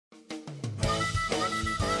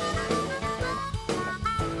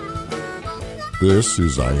This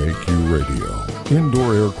is IAQ Radio,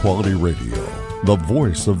 Indoor Air Quality Radio, the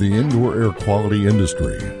voice of the indoor air quality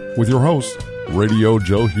industry, with your host, Radio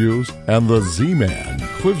Joe Hughes, and the Z-Man,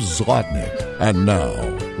 Cliff Zlotnick. And now,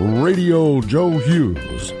 Radio Joe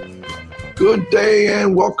Hughes. Good day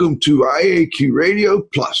and welcome to IAQ Radio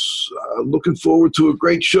Plus. Looking forward to a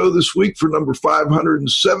great show this week for number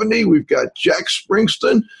 570. We've got Jack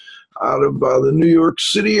Springston out of the New York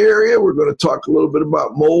City area. We're going to talk a little bit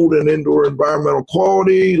about mold and indoor environmental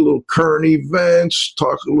quality, a little current events,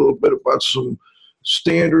 talk a little bit about some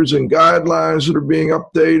standards and guidelines that are being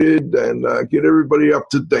updated, and get everybody up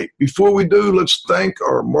to date. Before we do, let's thank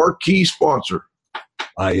our marquee sponsor.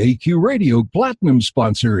 IAQ Radio Platinum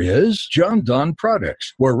sponsor is John Don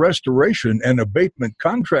Products, where restoration and abatement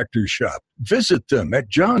contractors shop. Visit them at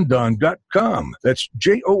jondon.com. That's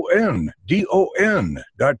JONDON.com.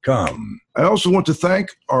 I also want to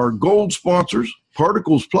thank our gold sponsors,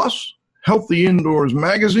 Particles Plus, Healthy Indoors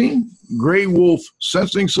Magazine, Gray Wolf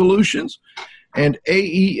Sensing Solutions, and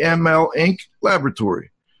AEML Inc.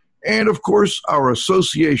 Laboratory. And, of course, our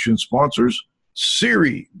association sponsors,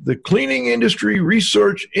 CIRI, the Cleaning Industry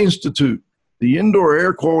Research Institute, the Indoor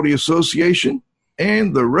Air Quality Association,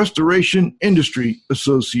 and the Restoration Industry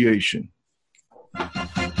Association.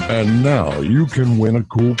 And now you can win a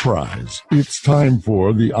cool prize. It's time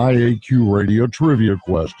for the IAQ Radio Trivia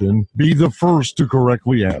question. Be the first to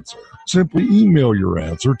correctly answer. Simply email your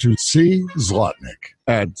answer to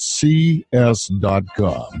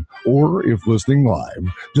czlotnick@cs.com. Or if listening live,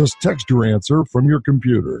 just text your answer from your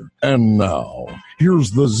computer. And now,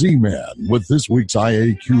 here's the Z-Man with this week's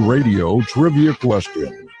IAQ Radio Trivia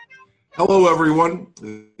question. Hello, everyone.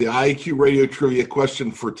 The IAQ Radio Trivia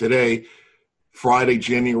question for today, Friday,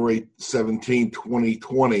 January 17,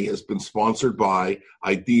 2020, has been sponsored by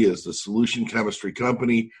Ideas, the solution chemistry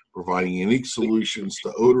company providing unique solutions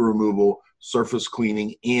to odor removal, surface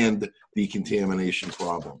cleaning, and decontamination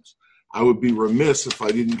problems. I would be remiss if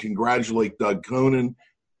I didn't congratulate Doug Conan,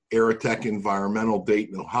 Aerotech Environmental,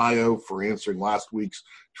 Dayton, Ohio, for answering last week's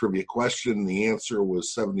trivia question. The answer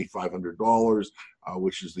was $7,500,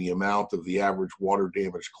 which is the amount of the average water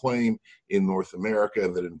damage claim in North America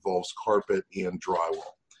that involves carpet and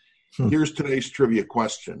drywall. Here's today's trivia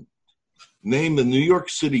question. Name the New York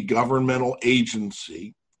City governmental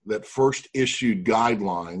agency that first issued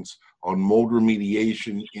guidelines on mold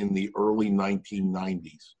remediation in the early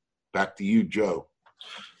 1990s. Back to you, Joe.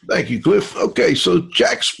 Thank you, Cliff. Okay, so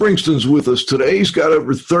Jack Springston's with us today. He's got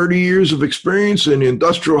over 30 years of experience in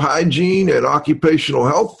industrial hygiene and occupational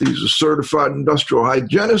health. He's a certified industrial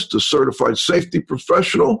hygienist, a certified safety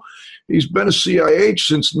professional. He's been a CIH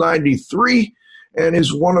since 93 and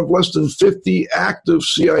is one of less than 50 active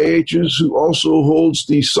CIHs who also holds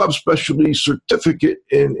the subspecialty certificate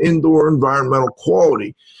in indoor environmental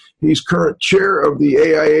quality. He's current chair of the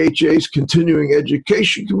AIHA's Continuing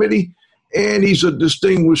Education Committee, and he's a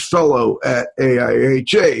distinguished fellow at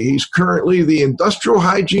AIHA. He's currently the Industrial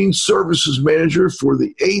Hygiene Services Manager for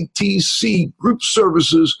the ATC Group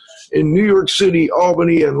Services in New York City,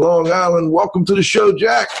 Albany, and Long Island. Welcome to the show,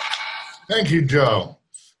 Jack. Thank you, Joe.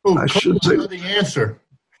 Ooh, I should say know the answer.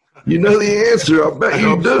 You know the answer. I'll bet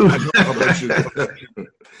you do.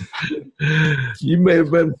 You may have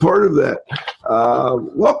been part of that.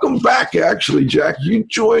 Welcome back, actually, Jack. You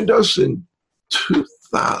joined us in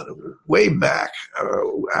 2000, way back.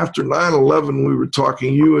 After 9/11, we were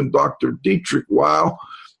talking, you and Dr. Dietrich Weil,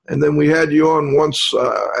 and then we had you on once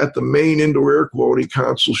at the Maine Indoor Air Quality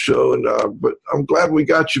Council show. And but I'm glad we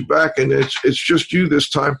got you back, and it's just you this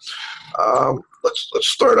time. Let's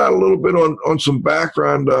start out a little bit on some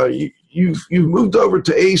background. You've moved over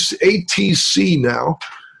to ATC now.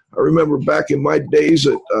 I remember back in my days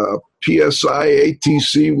at PSI,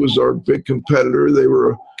 ATC was our big competitor. They were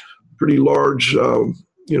a pretty large,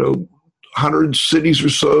 100 cities or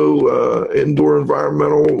so, indoor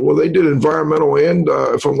environmental. Well, they did environmental and,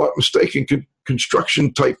 if I'm not mistaken,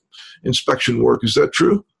 construction type inspection work. Is that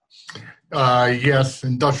true? Yes,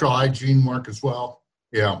 industrial hygiene work as well.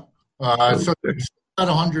 Yeah. So there's about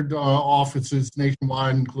 100 offices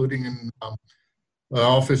nationwide, including an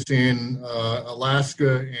office in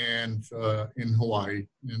Alaska and in Hawaii,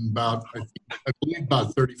 and I believe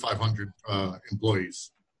about 3,500 employees.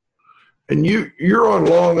 And you're on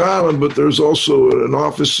Long Island, but there's also an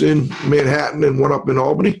office in Manhattan and one up in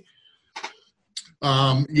Albany.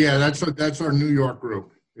 Yeah, that's our New York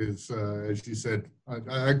group. Is as you said,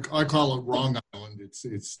 I call it Wrong Island.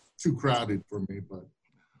 It's too crowded for me, but.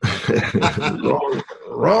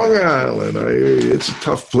 Wrong Island. It's a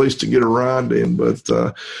tough place to get around in, but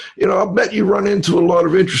I'll bet you run into a lot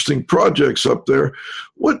of interesting projects up there.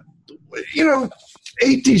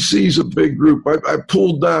 ATC is a big group. I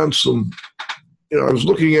pulled down some, I was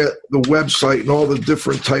looking at the website and all the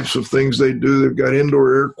different types of things they do. They've got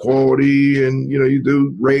indoor air quality and, you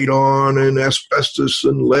do radon and asbestos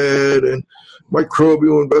and lead and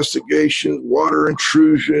microbial investigation, water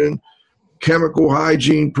intrusion, chemical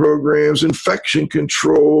hygiene programs, infection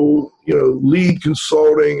control, lead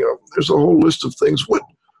consulting. There's a whole list of things. What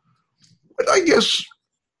I guess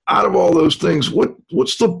out of all those things,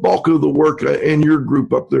 what's the bulk of the work in your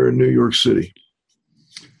group up there in New York City?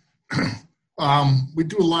 We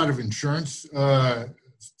do a lot of insurance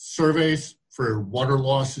surveys for water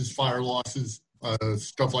losses, fire losses,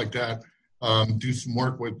 stuff like that. Do some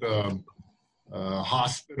work with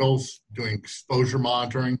hospitals, doing exposure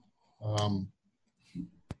monitoring.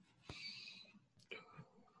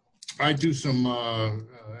 I do some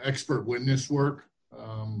expert witness work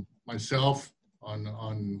myself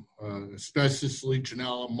on asbestos,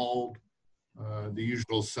 Legionella, mold, the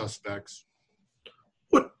usual suspects.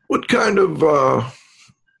 What kind of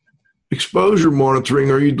exposure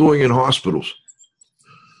monitoring are you doing in hospitals?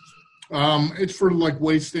 It's for like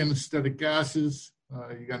waste anesthetic gases.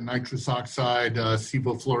 You got nitrous oxide,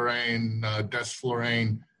 sevoflurane,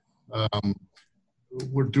 desflurane.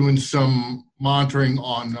 We're doing some monitoring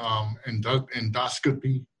on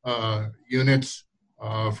endoscopy units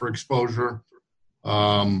for exposure.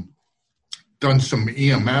 Done some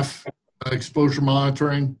EMF exposure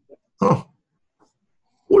monitoring. Oh,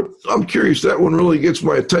 I'm curious. That one really gets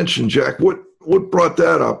my attention, Jack. What brought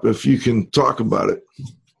that up? If you can talk about it.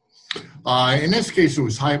 In this case, it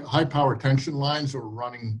was high power tension lines that were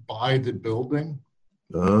running by the building.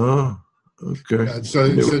 Oh, okay. So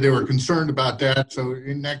they were concerned about that. So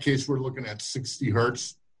in that case, we're looking at 60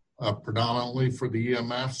 hertz predominantly for the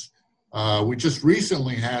EMFs. We just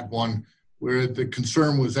recently had one where the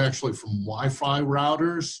concern was actually from Wi-Fi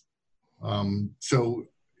routers. So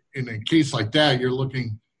in a case like that, you're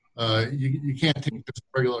looking, you can't take this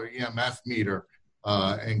regular EMF meter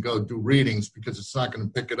and go do readings because it's not going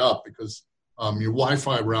to pick it up because your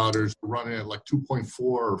Wi-Fi routers are running at like 2.4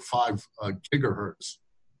 or 5 gigahertz.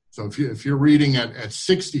 So if you're reading at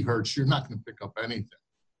 60 hertz, you're not going to pick up anything.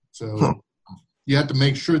 So you have to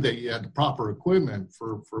make sure that you had the proper equipment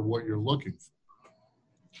for what you're looking for.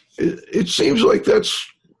 It seems like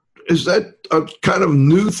is that a kind of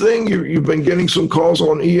new thing? You've been getting some calls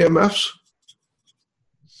on EMFs?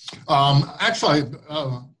 Actually,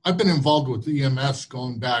 I've been involved with EMFs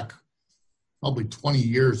going back probably 20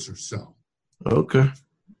 years or so. Okay,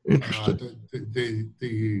 interesting.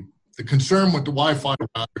 The concern with the Wi-Fi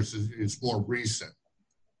routers is more recent,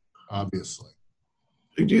 obviously.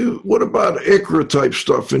 What about ICRA type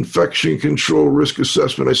stuff, infection control, risk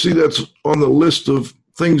assessment? I see that's on the list of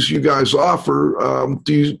things you guys offer.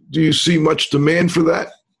 Do you see much demand for that?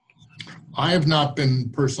 I have not been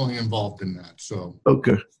personally involved in that. So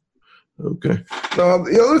okay. Now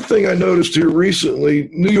the other thing I noticed here recently,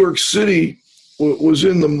 New York City was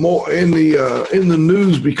in the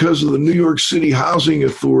news because of the New York City Housing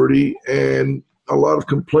Authority and a lot of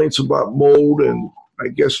complaints about mold and I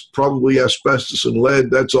guess probably asbestos and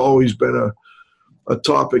lead. That's always been a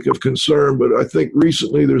topic of concern, but I think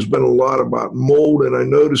recently there's been a lot about mold, and I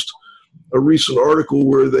noticed a recent article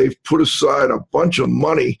where they've put aside a bunch of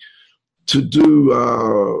money to do,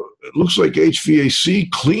 it looks like HVAC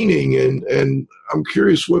cleaning, and I'm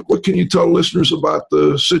curious, what can you tell listeners about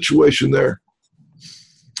the situation there?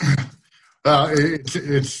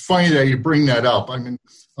 It's funny that you bring that up. I mean,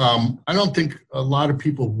 I don't think a lot of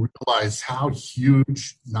people realize how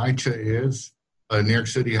huge NYCHA is, New York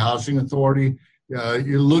City Housing Authority.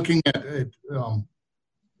 You're looking at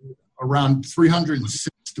around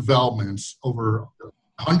 306 developments, over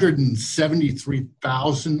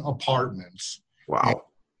 173,000 apartments. Wow.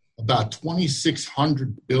 About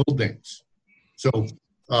 2,600 buildings. So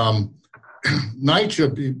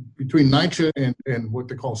NYCHA, between NYCHA and what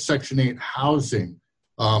they call Section 8 housing,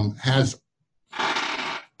 has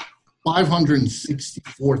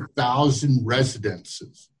 564,000 residents,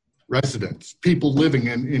 people living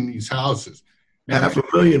in these houses. And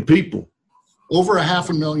 500,000 people. Over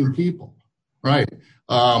 500,000 people, right?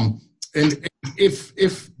 And if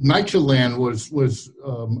NYCHA land was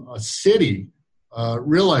a city,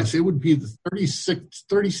 realize it would be the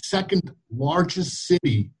 32nd largest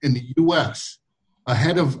city in the U.S.,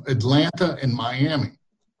 ahead of Atlanta and Miami.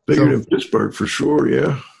 Bigger than Pittsburgh, for sure,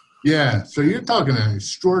 yeah. Yeah, so you're talking an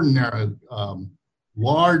extraordinary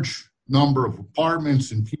large number of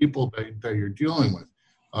apartments and people that you're dealing with.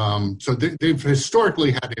 So they've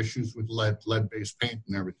historically had issues with lead-based paint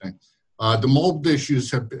and everything. The mold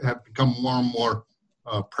issues have become more and more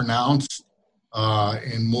pronounced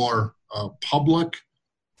and more public.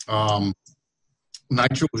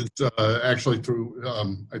 NYCHA was actually through,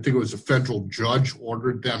 I think it was a federal judge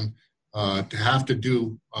ordered them to have to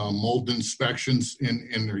do mold inspections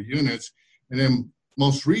in their units. And then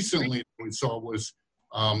most recently we saw was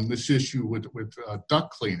this issue with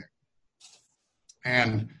duct cleaning.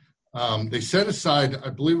 And they set aside, I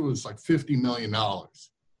believe it was like $50 million.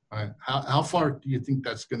 How far do you think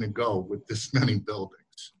that's going to go with this many buildings?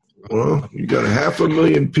 Well, you got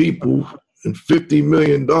 500,000 people and $50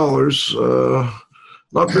 million.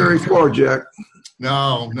 Not very far, Jack.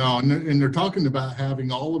 No. And they're talking about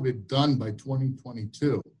having all of it done by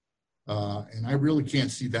 2022. And I really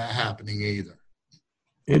can't see that happening either.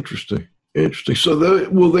 Interesting. So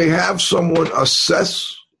will they have someone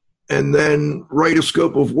assess and then write a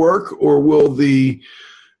scope of work, or will the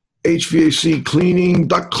HVAC cleaning,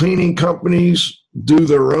 duct cleaning companies do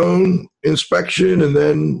their own inspection and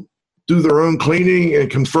then do their own cleaning and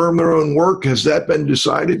confirm their own work? Has that been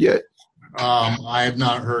decided yet? I have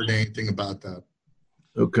not heard anything about that.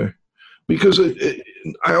 Okay. Because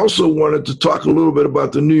I also wanted to talk a little bit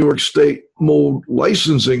about the New York State mold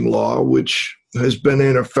licensing law, which has been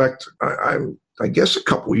in effect, I guess, a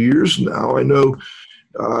couple of years now. I know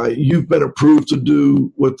you've been approved to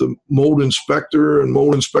do with the mold inspector and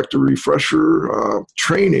mold inspector refresher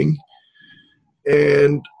training.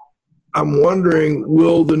 And I'm wondering,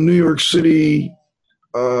 will the New York City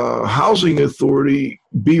Housing Authority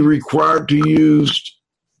be required to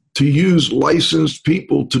use licensed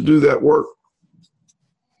people to do that work?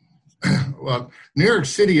 Well, New York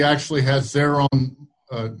City actually has their own.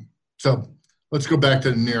 So let's go back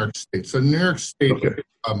to New York State. So New York State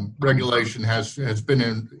regulation has been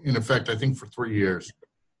in effect, I think, for 3 years.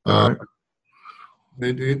 Right.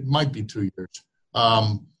 It might be 2 years,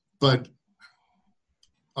 but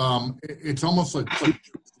it's almost like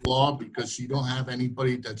law, because you don't have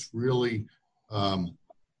anybody that's really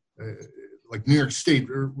like New York State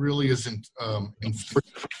really isn't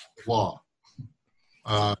enforcing the law.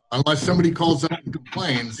 Unless somebody calls up and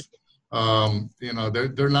complains,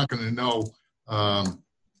 they're not going to know.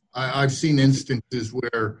 I've seen instances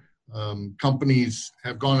where companies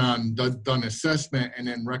have gone on, done assessment, and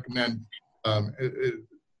then recommend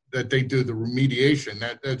that they do the remediation.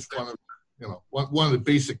 That's one of the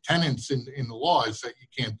basic tenets in the law is that you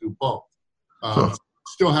can't do both.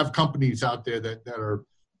 Still have companies out there that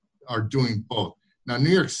are doing both. Now, New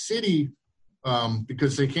York City,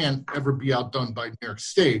 because they can't ever be outdone by New York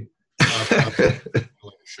State.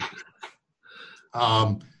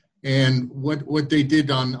 And what they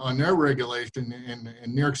did on their regulation,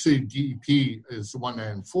 and New York City DEP is the one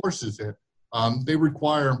that enforces it, they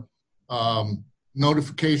require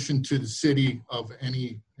notification to the city of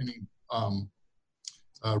any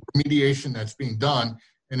remediation that's being done.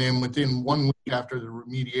 And then within 1 week after the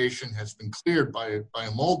remediation has been cleared by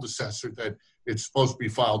a mold assessor, that it's supposed to be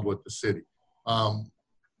filed with the city.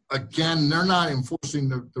 Again, they're not enforcing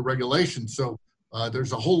the regulation, so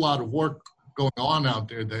there's a whole lot of work going on out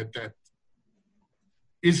there that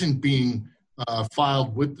isn't being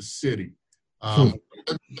filed with the city.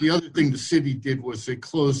 The other thing the city did was they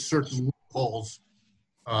closed certain loopholes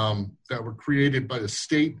that were created by the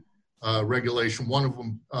state regulation. One of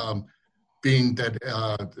them being that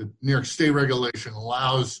the New York State regulation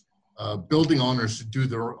allows building owners to do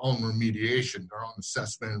their own remediation, their own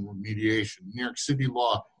assessment and remediation. New York City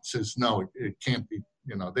law says no, it can't be.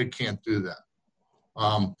 They can't do that.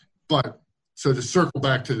 But so to circle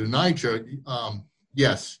back to the NYCHA,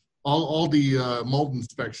 yes, all the mold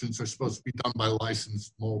inspections are supposed to be done by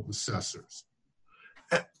licensed mold assessors.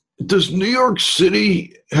 Does New York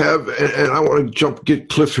City have, and I want to get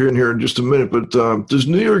Cliff here in just a minute, but does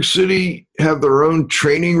New York City have their own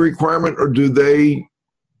training requirement, or do they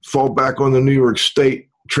fall back on the New York State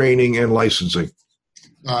training and licensing?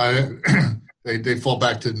 They fall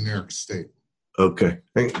back to New York State. Okay.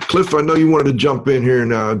 And Cliff, I know you wanted to jump in here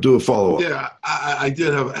and do a follow-up. Yeah, I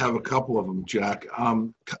did have a couple of them, Jack. A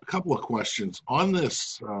couple of questions. On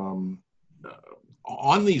this, on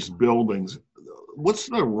these buildings, what's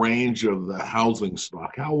the range of the housing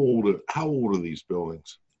stock? How old are these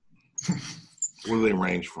buildings? Where do they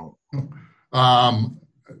range from?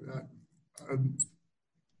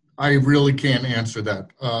 I really can't answer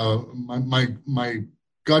that. My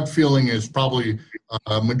gut feeling is probably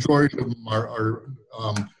a majority of them are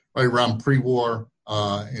right around pre-war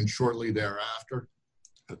and shortly thereafter.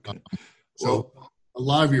 Okay. So a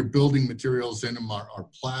lot of your building materials in them are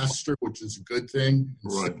plaster, which is a good thing.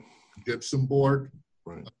 Right. Gypsum board.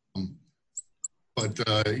 Right. But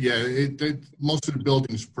most of the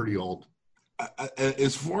buildings are pretty old.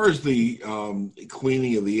 As far as the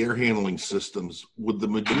cleaning of the air handling systems, would the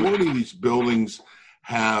majority of these buildings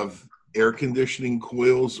have air conditioning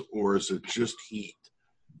coils, or is it just heat?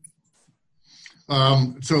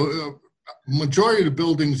 Majority of the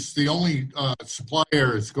buildings, the only supply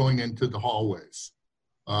air is going into the hallways.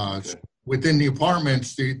 So within the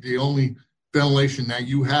apartments, the only ventilation that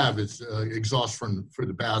you have is exhaust for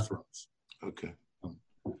the bathrooms. Okay.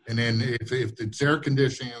 And then if it's air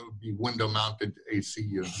conditioning, it would be window-mounted AC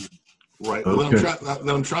units. Right. Well,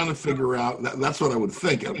 I'm trying to figure out. That's what I would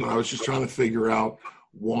think. I was just trying to figure out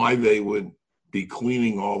why they would be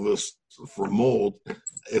cleaning all this for mold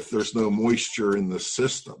if there's no moisture in the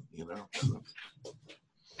system.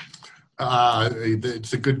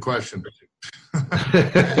 It's a good question.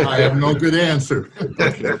 I have no good answer.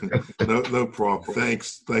 Okay. No problem.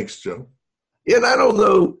 Thanks, Joe. Yeah, and I don't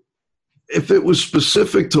know if it was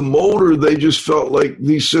specific to mold or they just felt like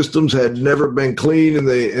these systems had never been cleaned and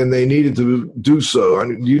they needed to do so. I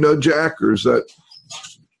mean, do you know, Jack, or is that?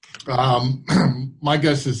 My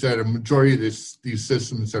guess is that a majority of these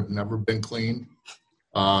systems have never been cleaned.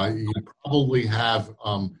 You probably have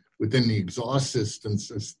within the exhaust systems,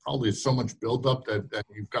 there's probably so much buildup that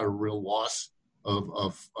you've got a real loss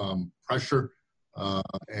of pressure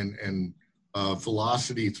and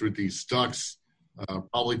velocity through these ducts,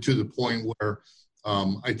 probably to the point where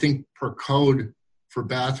I think per code for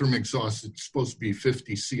bathroom exhaust, it's supposed to be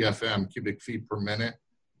 50 CFM, cubic feet per minute.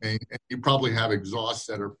 And you probably have exhausts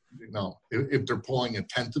that are, if they're pulling a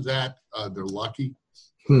tenth of that, they're lucky.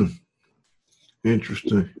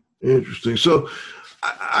 Interesting. So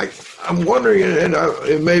I'm wondering, and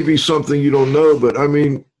it may be something you don't know, but I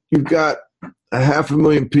mean, you've got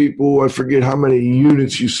 500,000 people. I forget how many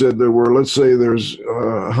units you said there were. Let's say there's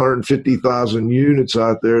 150,000 units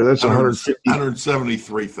out there. That's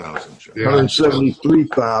 173,000.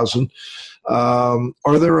 173,000.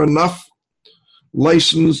 Are there enough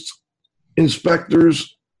licensed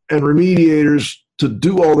inspectors and remediators to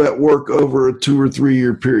do all that work over a 2 or 3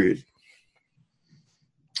 year period?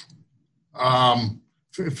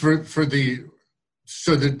 For the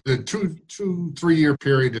 2-3 year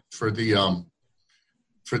period is for the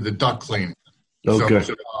duct cleaning. Okay.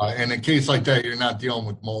 So, in a case like that, you're not dealing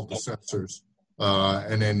with mold assessors,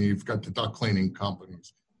 and then you've got the duct cleaning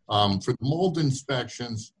companies. For the mold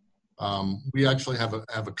inspections, we actually have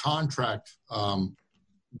a contract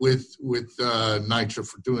with NYCHA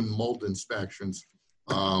for doing mold inspections.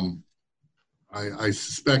 I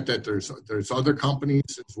suspect that there's other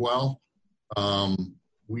companies as well.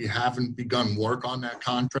 We haven't begun work on that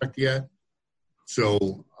contract yet,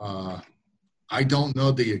 so I don't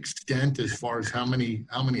know the extent as far as how many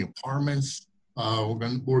apartments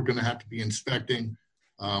we're going to have to be inspecting.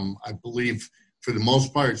 I believe for the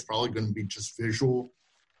most part, it's probably going to be just visual.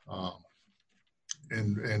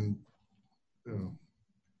 And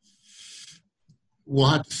we'll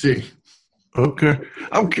have to see. Okay.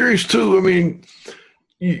 I'm curious too. I mean,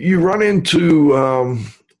 you run into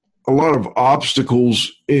a lot of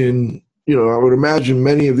obstacles in, I would imagine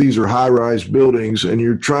many of these are high-rise buildings, and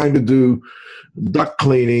you're trying to do duct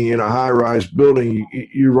cleaning in a high-rise building.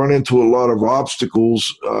 You run into a lot of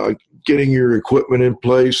obstacles, getting your equipment in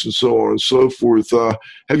place and so on and so forth.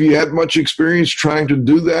 Have you had much experience trying to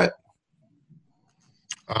do that?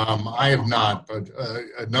 I have not, but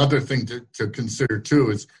another thing to consider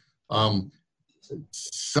too is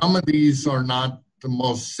some of these are not the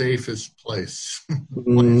most safest place.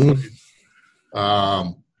 Mm-hmm.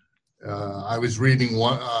 I was reading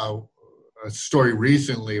a story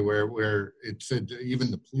recently where it said even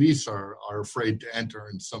the police are afraid to enter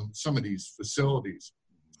in some of these facilities.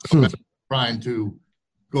 Trying to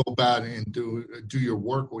go about and do your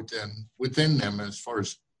work within them as far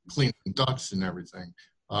as cleaning ducts and everything.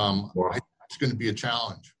 Wow. It's going to be a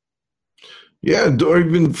challenge. Yeah, or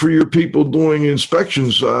even for your people doing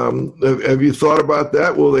inspections, have you thought about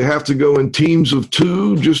that? Will they have to go in teams of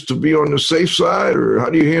 2 just to be on the safe side, or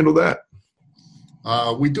how do you handle that?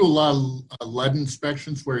 We do a lot of lead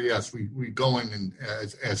inspections where, yes, we go in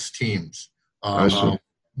as teams.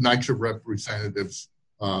 NYCHA representatives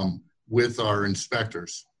with our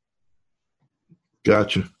inspectors.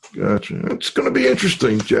 Gotcha. It's going to be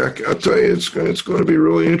interesting, Jack. I'll tell you, it's going to be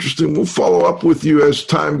really interesting. We'll follow up with you as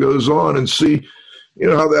time goes on and see,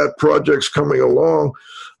 how that project's coming along.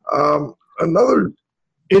 Another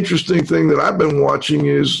interesting thing that I've been watching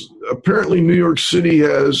is apparently New York City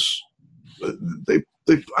has, I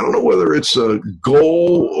don't know whether it's a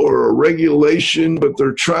goal or a regulation, but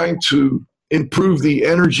they're trying to improve the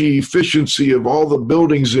energy efficiency of all the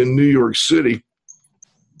buildings in New York City.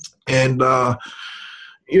 And,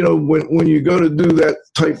 when you go to do that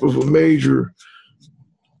type of a major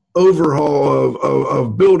overhaul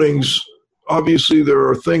of buildings, obviously there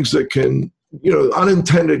are things that can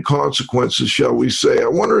unintended consequences, shall we say. I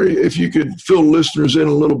wonder if you could fill listeners in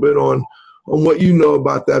a little bit on what you know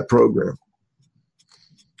about that program.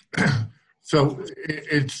 So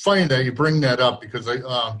it's funny that you bring that up, because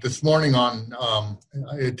this morning on,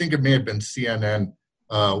 I think it may have been CNN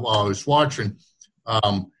while I was watching,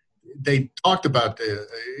 they talked about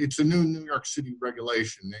it's a new New York City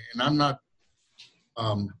regulation, and I'm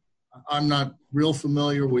not real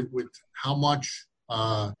familiar with how much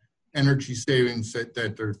energy savings that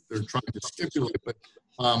they're trying to stipulate, but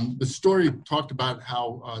the story talked about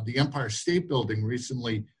how the Empire State Building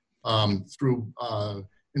recently, through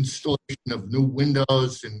installation of new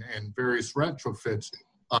windows and various retrofits,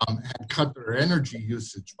 had cut their energy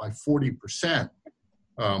usage by 40%,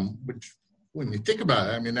 which, when you think about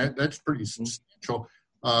it, I mean, that's pretty substantial.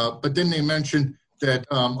 But then they mentioned that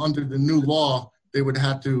under the new law, they would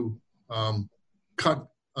have to cut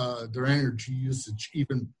their energy usage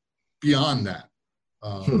even beyond that.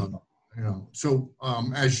 So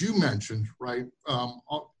as you mentioned, right,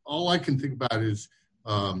 all I can think about is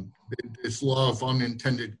this law of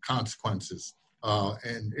unintended consequences,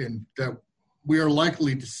 and that we are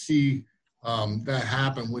likely to see that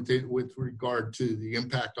happen with regard to the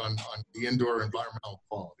impact on the indoor environmental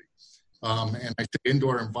quality. And I say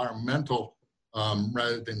indoor environmental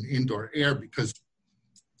rather than indoor air, because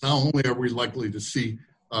not only are we likely to see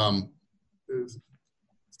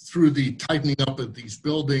through the tightening up of these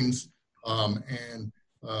buildings, and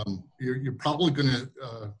you're probably going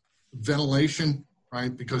to ventilation,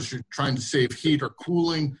 right? Because you're trying to save heat or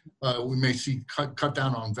cooling. We may see cut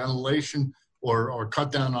down on ventilation, or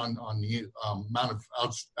cut down on the amount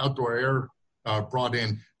of outdoor air brought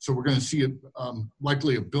in. So we're going to see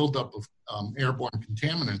likely a buildup of airborne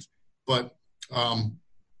contaminants. But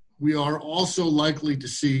we are also likely to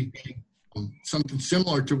see something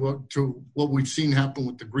similar to what we've seen happen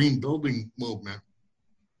with the green building movement,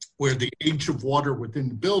 where the age of water within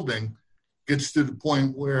the building gets to the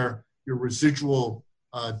point where your residual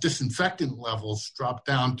disinfectant levels drop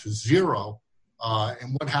down to zero.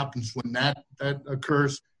 And what happens when that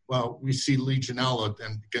occurs? Well, we see Legionella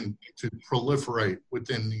then begin to proliferate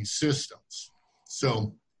within these systems.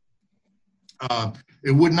 So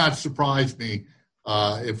it would not surprise me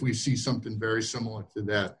if we see something very similar to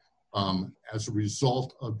that as a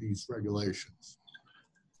result of these regulations.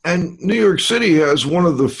 And New York City has one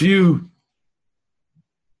of the few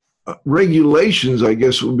regulations, I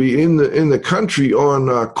guess, would be in the country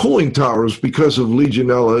on cooling towers because of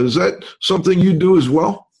Legionella. Is that something you do as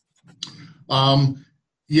well?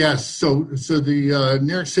 Yes. So the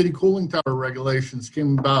New York City cooling tower regulations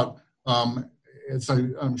came about, as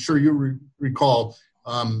I'm sure you recall,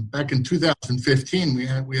 back in 2015. We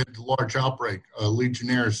had the large outbreak,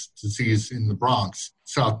 Legionnaire's disease in the Bronx,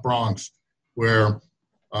 South Bronx, where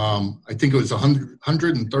I think it was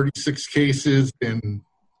 136 cases and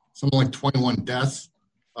something like 21 deaths.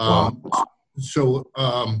 So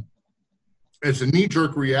as a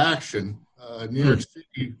knee-jerk reaction, New York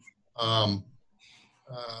City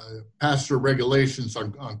passed their regulations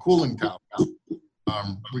on cooling towers,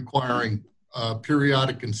 requiring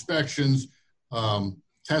periodic inspections,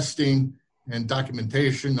 testing, and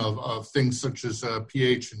documentation of things such as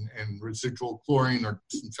pH and residual chlorine or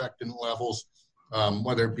disinfectant levels,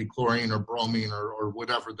 whether it be chlorine or bromine or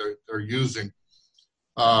whatever they're using.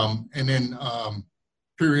 And then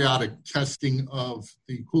periodic testing of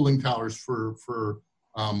the cooling towers for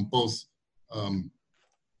both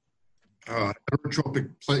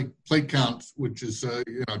aerotropic plate counts, which is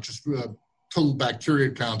just total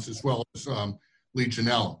bacteria counts, as well as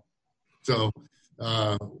Legionella. So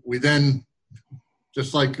we then,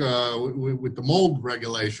 just like with the mold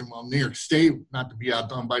regulation, well, New York State, not to be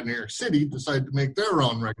outdone by New York City, decided to make their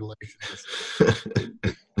own regulations.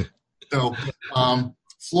 So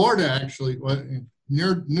Florida actually,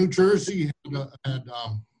 near New Jersey, had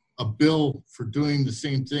a bill for doing the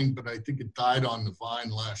same thing, but I think it died on the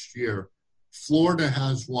vine last year. Florida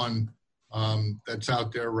has one that's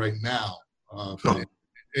out there right now.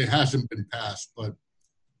 It hasn't been passed, but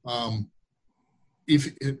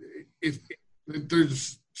if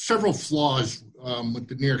there's several flaws with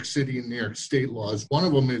the New York City and New York State laws. One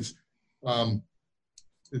of them is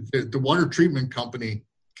the water treatment company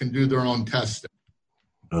can do their own testing.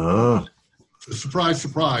 So surprise,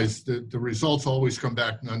 surprise, the results always come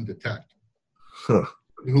back undetected.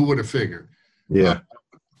 Who would have figured? Yeah.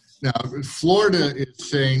 Now, Florida is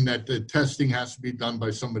saying that the testing has to be done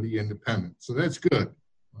by somebody independent. So that's good.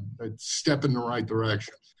 That's a step in the right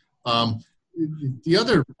direction. The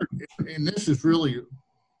other, and this is really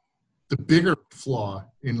the bigger flaw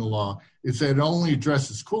in the law, is that it only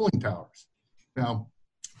addresses cooling towers. Now,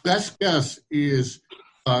 best guess is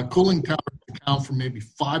cooling towers account for maybe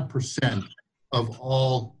 5% of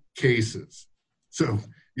all cases. So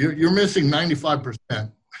you're missing 95%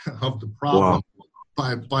 of the problem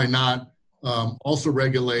by not also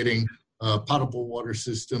regulating potable water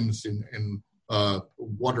systems and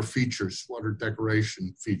water features, water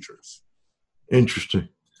decoration features. Interesting.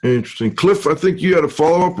 Cliff, I think you had a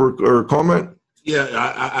follow-up or a comment? Yeah,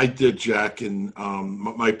 I did, Jack. And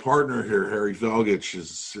my partner here, Harry Velgich,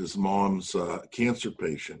 is his mom's cancer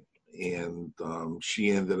patient. And she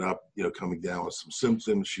ended up, coming down with some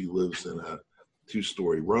symptoms. She lives in a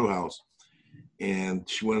 2-story row house. And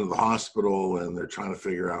she went to the hospital, and they're trying to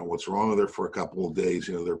figure out what's wrong with her for a couple of days.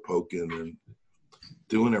 They're poking and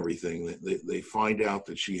doing everything. They find out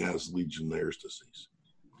that she has Legionnaire's disease.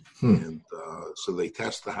 And so they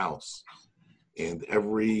test the house. And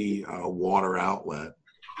every water outlet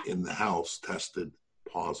in the house tested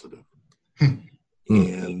positive.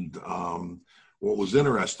 And what was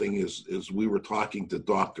interesting is we were talking to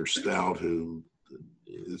Dr. Stout, who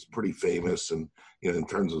is pretty famous, and in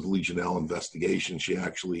terms of Legionella investigation, she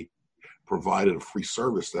actually provided a free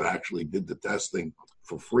service that actually did the testing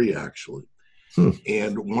for free, actually.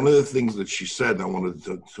 And one of the things that she said, and I wanted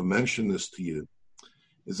to mention this to you,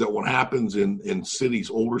 is that what happens in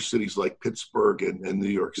cities, older cities like Pittsburgh and New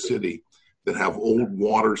York City that have old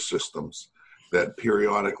water systems that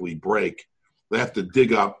periodically break, they have to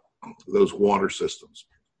dig up those water systems.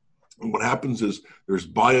 And what happens is there's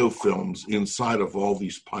biofilms inside of all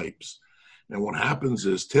these pipes. And what happens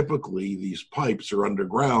is typically these pipes are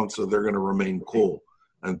underground, so they're going to remain cool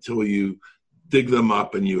until you dig them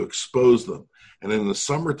up and you expose them. And in the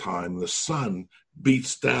summertime, the sun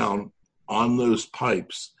beats down on those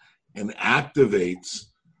pipes and activates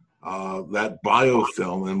that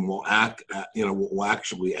biofilm, and will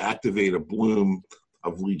actually activate a bloom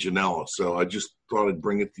of Legionella. So I just thought I'd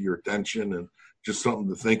bring it to your attention, and just something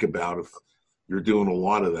to think about if you're doing a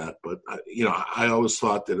lot of that. But I always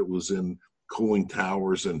thought that it was in cooling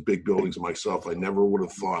towers and big buildings myself. I never would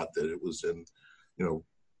have thought that it was in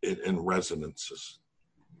residences.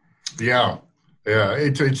 Yeah.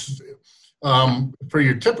 It's for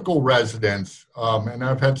your typical residents, and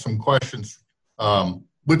I've had some questions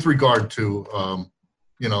with regard to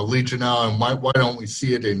Legionella, and why don't we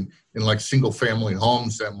see it in like single family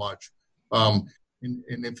homes that much? And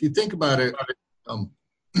if you think about it,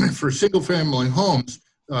 for single family homes,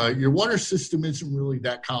 your water system isn't really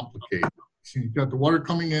that complicated. So you've got the water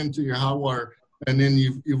coming into your hot water, and then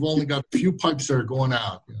you've only got a few pipes that are going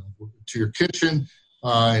out to your kitchen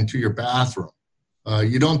and to your bathroom.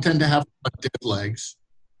 You don't tend to have dead legs.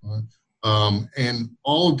 And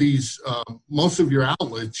all of these, most of your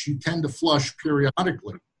outlets, you tend to flush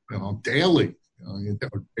periodically, daily,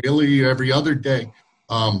 daily, every other day.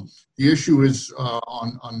 The issue is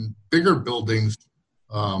on bigger buildings,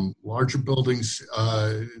 larger buildings,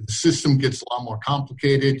 the system gets a lot more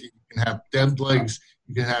complicated. You can have dead legs.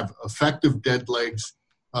 You can have effective dead legs.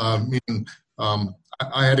 I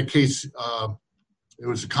had a case, it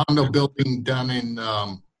was a condo building down in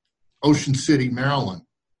Ocean City, Maryland,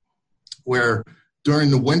 where during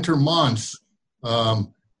the winter months,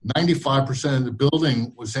 95% of the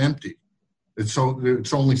building was empty. It's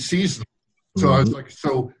only seasonal. So I was like,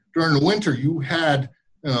 so during the winter, you had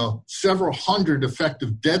several hundred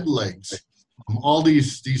effective dead legs. All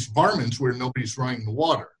these apartments where nobody's running the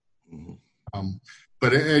water.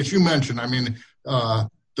 But as you mentioned, the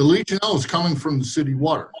Legionella is coming from the city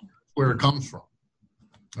water, where it comes from,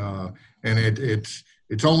 and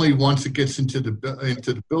it's only once it gets into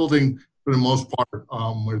the building, for the most part,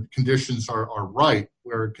 where the conditions are right,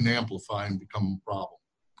 where it can amplify and become a problem.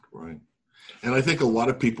 Right. And I think a lot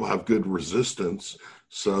of people have good resistance,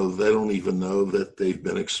 so they don't even know that they've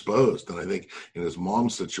been exposed. And I think in his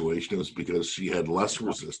mom's situation, it was because she had less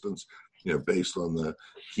resistance, based on the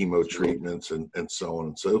chemo treatments and so on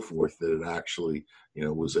and so forth, that it actually,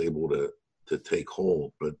 was able to take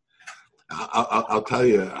hold. But I'll tell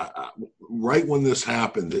you, right when this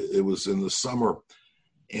happened, it was in the summer,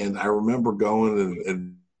 and I remember going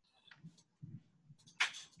and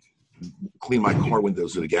clean my car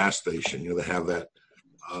windows at a gas station. They have that,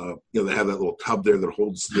 they have that little tub there that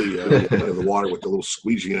holds the water with the little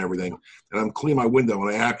squeegee and everything. And I'm cleaning my window, and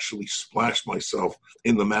I actually splashed myself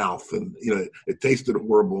in the mouth, and it tasted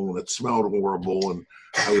horrible and it smelled horrible. And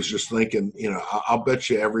I was just thinking, I'll bet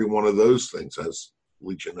you every one of those things has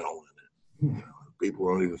Legionella in it. People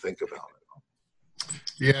don't even think about it.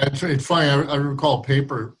 Yeah, it's funny. I recall a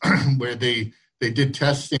paper where they did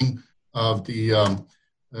testing of the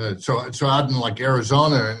so out in like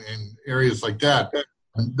Arizona and areas like that,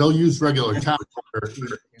 they'll use regular tap water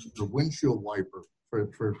in the windshield wiper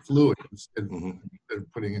for fluid instead of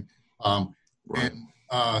putting it. Right.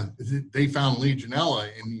 And they found Legionella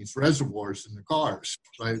in these reservoirs in the cars,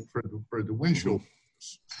 right, for the windshield.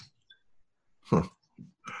 Huh.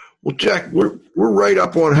 Well, Jack, we're right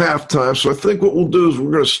up on halftime, so I think what we'll do is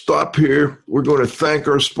we're going to stop here. We're going to thank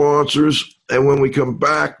our sponsors, and when we come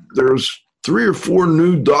back, there's 3 or 4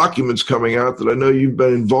 new documents coming out that I know you've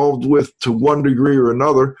been involved with to one degree or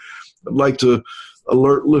another. I'd like to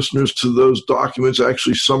alert listeners to those documents.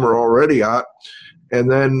 Actually, some are already out. And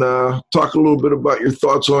then talk a little bit about your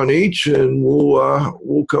thoughts on each, and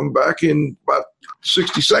we'll come back in about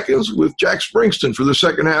 60 seconds with Jack Springston for the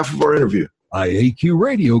second half of our interview. IAQ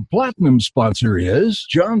Radio Platinum sponsor is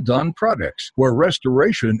John Don Products, where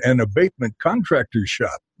restoration and abatement contractors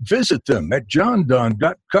shop. Visit them at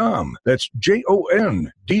jondon.com. That's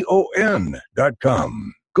JONDON.com.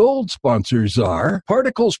 Gold sponsors are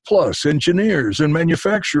Particles Plus Engineers and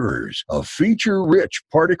Manufacturers of feature-rich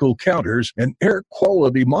particle counters and air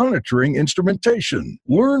quality monitoring instrumentation.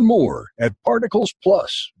 Learn more at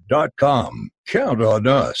particlesplus.com. Count on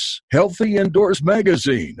us. Healthy Indoors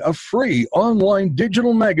Magazine, a free online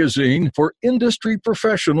digital magazine for industry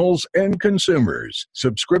professionals and consumers.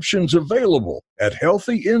 Subscriptions available at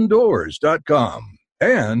healthyindoors.com.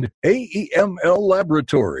 And AEML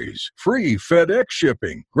Laboratories, free FedEx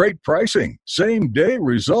shipping, great pricing, same-day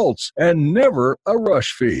results, and never a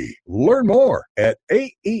rush fee. Learn more at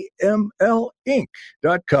AEMLinc.com.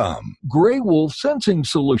 Gray Wolf Sensing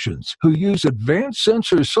Solutions, who use advanced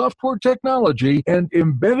sensor software technology and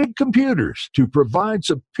embedded computers to provide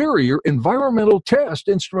superior environmental test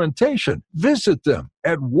instrumentation. Visit them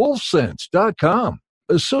at wolfsense.com.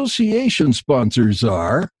 Association sponsors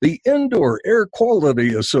are the Indoor Air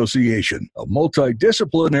Quality Association, a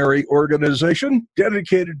multidisciplinary organization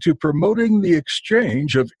dedicated to promoting the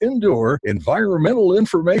exchange of indoor environmental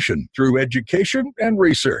information through education and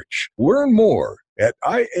research. Learn more at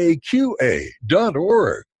IAQA.org.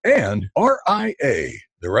 And RIA,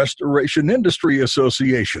 the Restoration Industry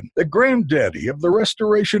Association, the granddaddy of the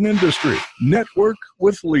restoration industry. Network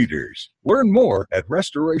with leaders. Learn more at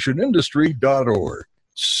restorationindustry.org.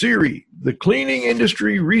 CIRI, the Cleaning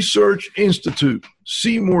Industry Research Institute.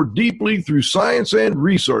 See more deeply through science and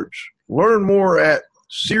research. Learn more at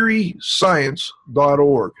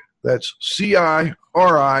ciriscience.org. That's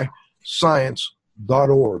CIRI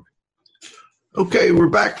science.org. Okay, we're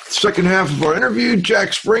back. Second half of our interview. Jack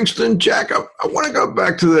Springston. Jack, I want to go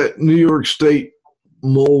back to that New York State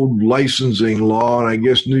mold licensing law, and I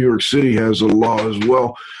guess New York City has a law as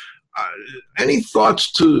well. Any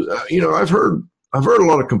thoughts to, I've heard a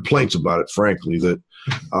lot of complaints about it, frankly, that,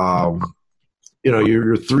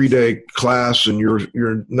 your 3-day class and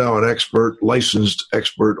you're now an licensed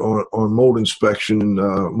expert on mold inspection and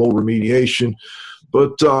mold remediation.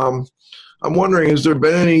 But I'm wondering, has there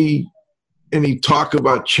been any talk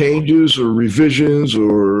about changes or revisions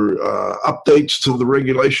or updates to the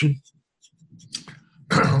regulation?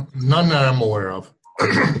 None that I'm aware of.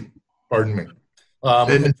 Pardon me.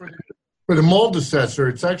 For the mold assessor,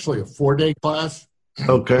 it's actually a 4-day class.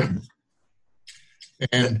 Okay.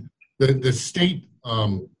 And the state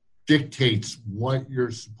dictates what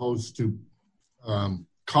you're supposed to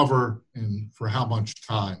cover and for how much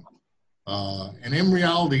time. And in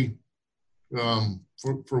reality,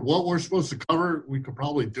 for what we're supposed to cover, we could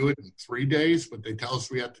probably do it in 3 days, but they tell us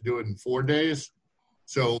we have to do it in 4 days.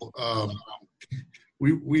 So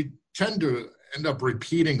we tend to end up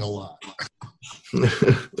repeating a lot.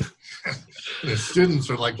 The students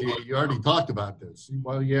are like, you already talked about this.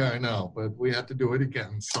 Well, yeah, I know, but we have to do it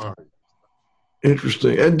again. Sorry.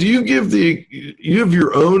 Interesting. And do you you have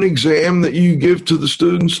your own exam that you give to the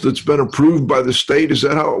students that's been approved by the state? Is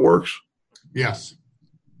that how it works? Yes.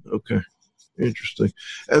 Okay. Interesting.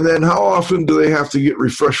 And then how often do they have to get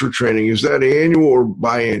refresher training? Is that annual or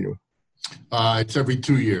biannual? It's every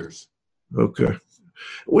 2 years. Okay.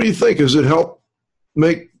 What do you think? Does it help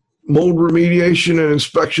make mold remediation and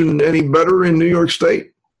inspection any better in New York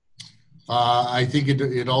State? I think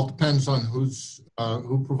it all depends on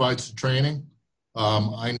who provides the training.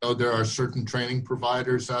 I know there are certain training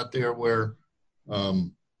providers out there where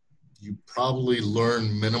you probably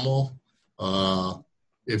learn minimal,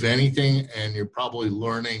 if anything, and you're probably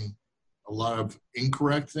learning a lot of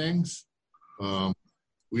incorrect things. When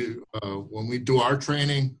we do our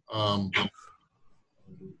training,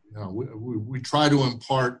 we try to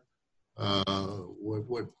impart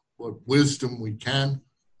what wisdom we can.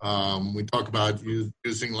 We talk about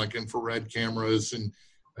using like infrared cameras and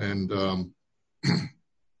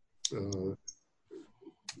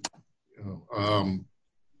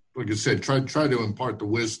like I said, try to impart the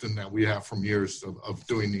wisdom that we have from years of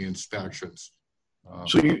doing the inspections.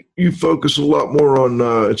 So you focus a lot more on,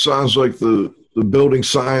 it sounds like the building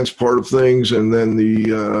science part of things, and then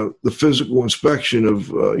the physical inspection of,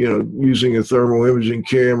 using a thermal imaging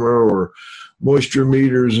camera or moisture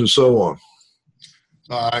meters and so on.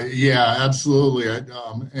 Yeah, absolutely.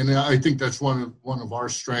 And I think that's one of our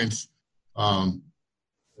strengths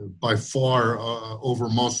by far over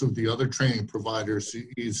most of the other training providers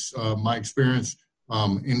is my experience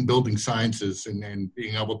in building sciences and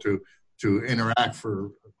being able to interact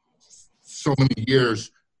for so many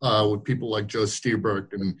years with people like Joe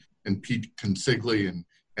Stierberg and Pete Consigli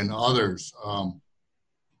and others.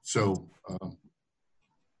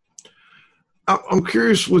 I'm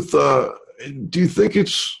curious with, do you think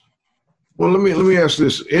it's, well, let me ask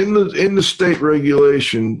this. In the state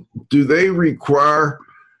regulation, do they require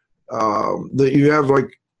that you have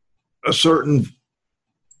like a certain,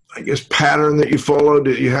 I guess, pattern that you follow,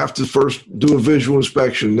 that you have to first do a visual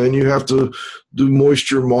inspection, then you have to do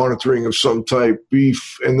moisture monitoring of some type,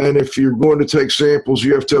 and then if you're going to take samples,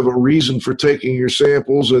 you have to have a reason for taking your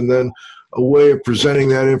samples, and then a way of presenting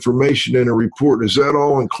that information in a report. Is that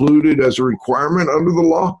all included as a requirement under the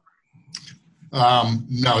law?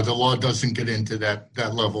 No, the law doesn't get into that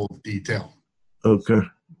level of detail. Okay.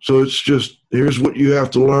 So it's just, here's what you have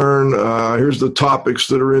to learn. Here's the topics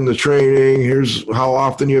that are in the training. Here's how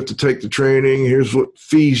often you have to take the training. Here's what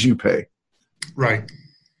fees you pay. Right.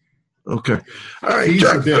 Okay. All right. Fees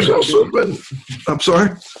Jack, are big. I'm sorry?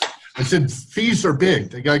 I said fees are big.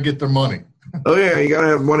 They got to get their money. Oh, yeah. You got to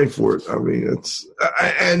have money for it. I mean,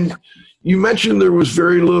 and you mentioned there was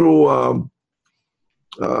very little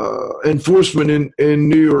enforcement in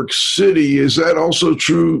New York City. Is that also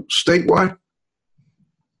true statewide?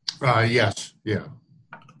 Yes. Yeah.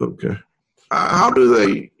 Okay. How do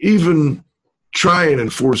they even try and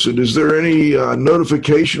enforce it? Is there any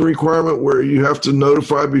notification requirement where you have to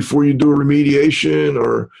notify before you do a remediation,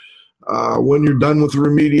 or when you're done with the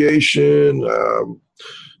remediation?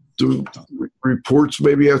 Do reports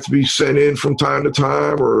maybe have to be sent in from time to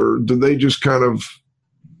time, or do they just kind of,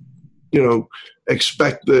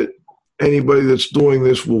 expect that anybody that's doing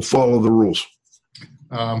this will follow the rules?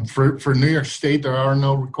 For New York State, there are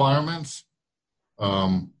no requirements.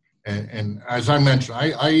 And as I mentioned,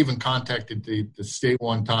 I even contacted the state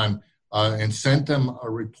one time and sent them a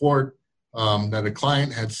report that a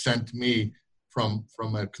client had sent me from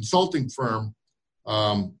a consulting firm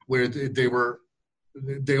where they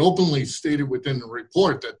openly stated within the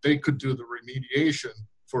report that they could do the remediation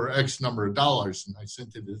for X number of dollars. And I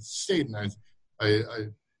sent it to the state, and I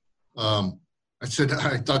said,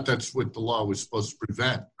 I thought that's what the law was supposed to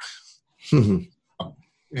prevent.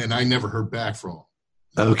 And I never heard back from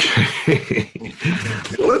them. Okay.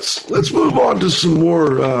 Let's move on to some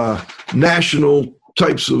more national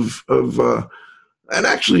types of and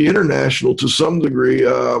actually international to some degree,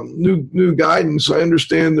 new guidance. I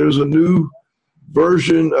understand there's a new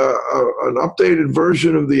version, an updated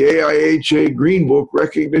version of the AIHA Green Book,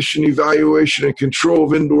 Recognition, Evaluation, and Control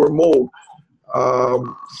of Indoor Mold.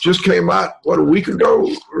 Just came out, a week ago,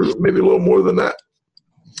 or maybe a little more than that?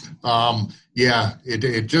 Yeah,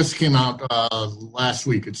 it just came out last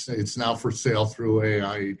week. It's now for sale through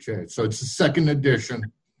AIHA. So it's the second edition.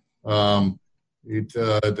 The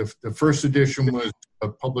first edition was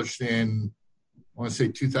published in, I want to say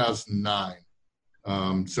 2009.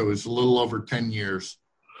 So it's a little over 10 years.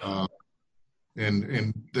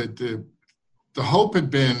 And the hope had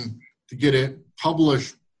been to get it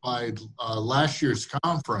published by last year's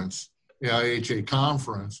conference, the AIHA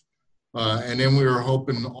conference, and then we were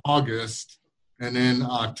hoping August, and then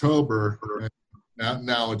October.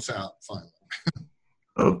 Now it's out finally.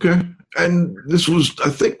 Okay, and this was, I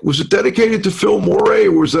think, was it dedicated to Phil Morey,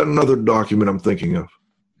 or was that another document I'm thinking of?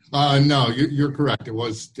 No, you're correct. It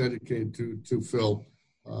was dedicated to Phil,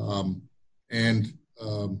 and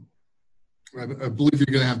I believe you're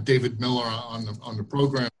going to have David Miller on the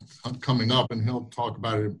program coming up, and he'll talk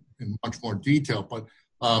about it in much more detail. But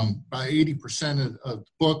about 80% of the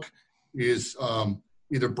book is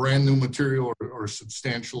either brand new material or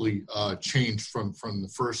substantially changed from the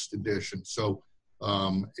first edition. So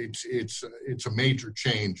it's a major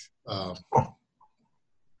change. I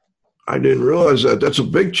didn't realize that. That's a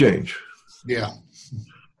big change. Yeah.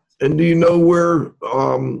 And do you know where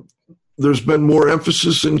there's been more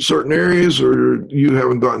emphasis in certain areas, or you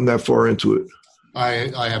haven't gotten that far into it?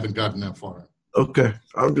 I haven't gotten that far. Okay.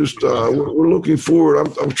 I'm just, we're looking forward.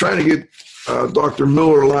 I'm trying to get Dr.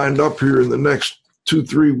 Miller lined up here in the next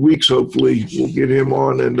 2-3 weeks. Hopefully we'll get him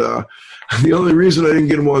on and The only reason I didn't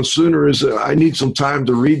get them on sooner is I need some time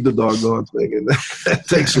to read the doggone thing, and that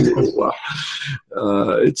takes a little while.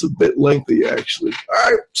 It's a bit lengthy, actually.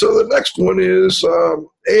 All right, so the next one is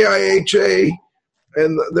AIHA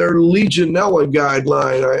and their Legionella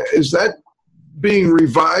guideline. Is that being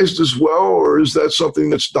revised as well, or is that something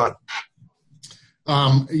that's done?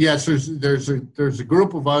 Yes, there's a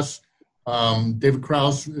group of us. David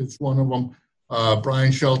Krause is one of them.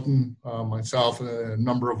 Brian Shelton, myself, and a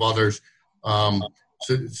number of others. So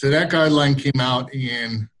that guideline came out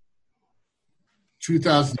in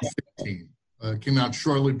 2015. Came out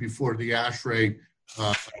shortly before the ASHRAE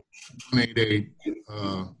 188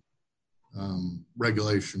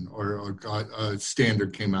 regulation or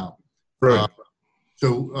standard came out. Right.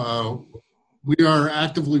 So we are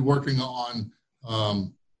actively working on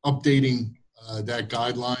updating that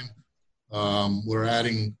guideline. We're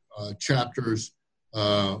adding chapters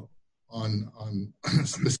on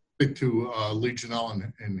specific to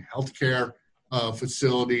Legionella in healthcare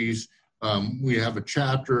facilities. We have a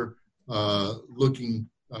chapter looking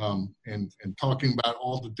and talking about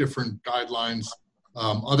all the different guidelines,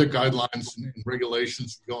 other guidelines and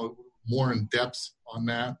regulations, go more in depth on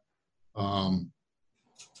that.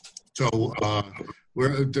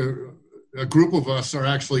 A group of us are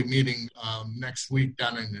actually meeting next week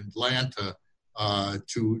down in Atlanta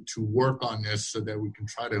to work on this so that we can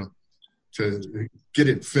try to get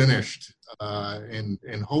it finished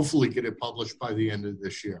and hopefully get it published by the end of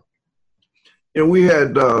this year. And we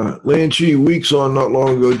had Lan Chi Weeks on not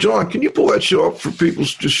long ago. John, can you pull that show up for people?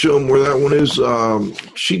 Just show them where that one is.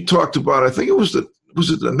 She talked about, I think it was the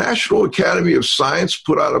National Academy of Science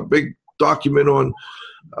put out a big document on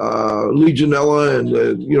Legionella and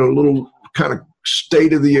a little kind of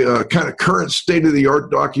current state of the art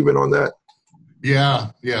document on that.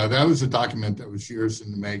 Yeah, that was a document that was years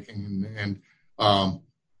in the making, and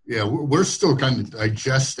we're still kind of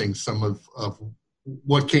digesting some of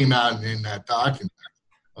what came out in that document.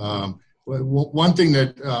 One thing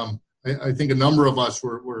that I think a number of us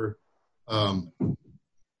were I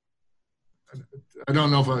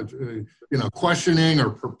don't know if questioning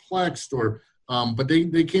or perplexed, or but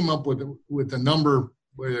they came up with a number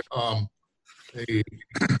where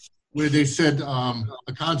they said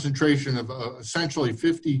a concentration of essentially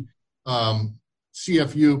 50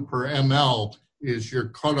 CFU per ml is your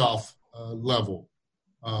cutoff level.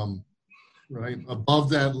 Right above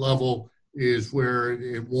that level is where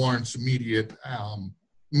it warrants immediate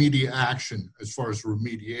action as far as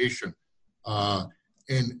remediation.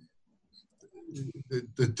 And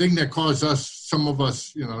the thing that caused some of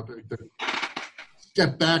us, to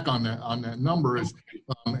step back on that number is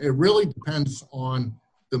it really depends on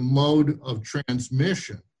the mode of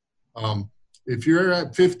transmission. If you're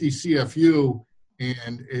at 50 CFU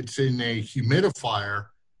and it's in a humidifier,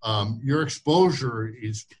 your exposure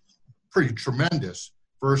is pretty tremendous,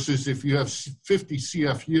 versus if you have 50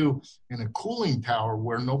 CFU in a cooling tower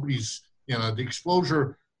where nobody's, the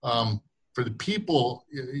exposure for the people,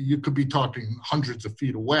 you could be talking hundreds of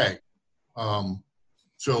feet away.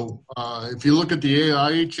 So if you look at the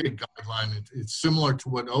AIHA guideline, it's similar to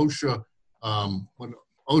what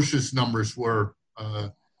OSHA's numbers were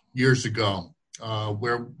years ago,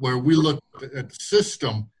 where we look at the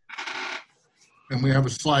system and we have a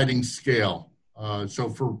sliding scale. So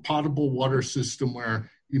for potable water system where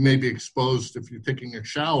you may be exposed if you're taking a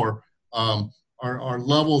shower, our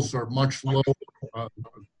levels are much lower,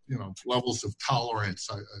 levels of tolerance,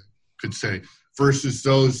 I could say, versus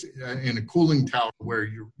those in a cooling tower where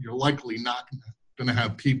you're likely not going to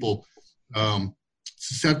have people,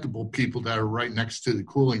 susceptible people that are right next to the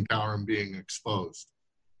cooling tower and being exposed.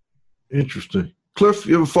 Interesting. Cliff,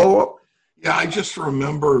 you have a follow-up? Yeah, I just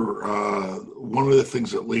remember one of the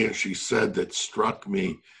things that Leanne said that struck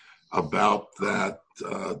me about that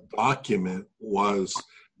document was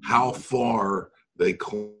how far they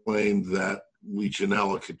claimed that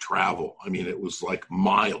Legionella could travel. I mean, it was like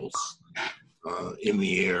miles in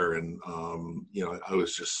the air, and I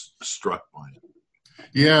was just struck by it.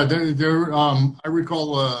 Yeah, I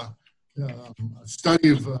recall a study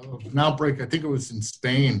of an outbreak. I think it was in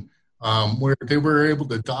Spain. Where they were able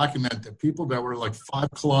to document that people that were like 5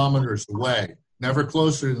 kilometers away, never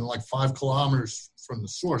closer than like 5 kilometers from the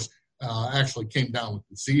source, actually came down with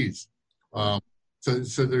disease. So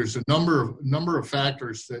there's a number of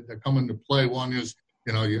factors that come into play. One is,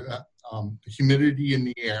 the humidity in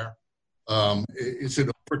the air. Is it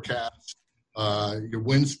overcast? Your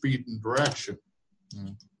wind speed and direction.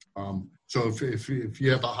 So if you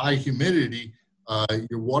have a high humidity,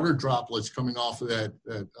 your water droplets coming off of that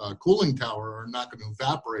cooling tower are not going to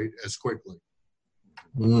evaporate as quickly.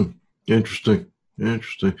 Interesting.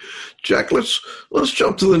 Interesting. Jack, let's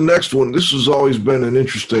jump to the next one. This has always been an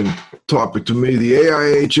interesting topic to me, the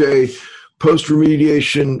AIHA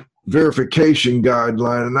post-remediation verification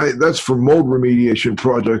guideline, and that's for mold remediation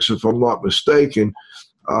projects, if I'm not mistaken.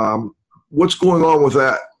 What's going on with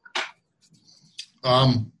that?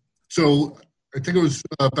 So I think it was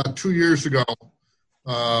about 2 years ago,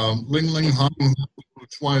 Ling Hung,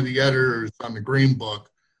 who's one of the editors on the Green Book,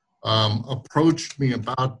 approached me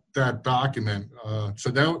about that document.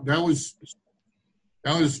 So that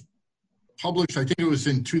was published, I think it was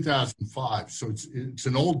in 2005. So it's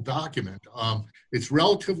an old document. It's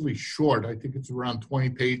relatively short. I think it's around 20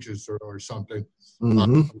 pages or something,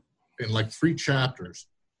 in like 3 chapters.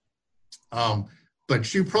 But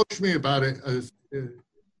she approached me about it,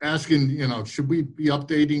 asking, should we be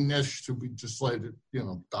updating this? Should we just let it,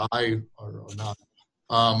 die or not?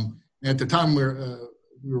 At the time we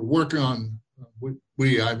were working on,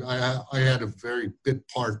 I had a very big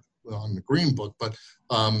part on the Green Book, but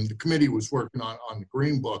the committee was working on the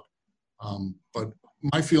Green Book. But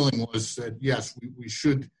my feeling was that, yes, we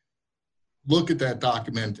should look at that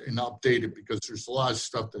document and update it, because there's a lot of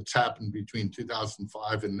stuff that's happened between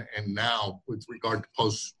 2005 and now with regard to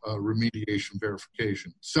post-remediation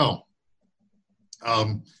verification. So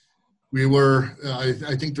we were,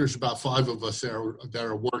 I think there's about 5 of us that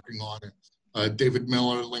are working on it. David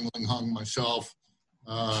Miller, Ling Hung, myself,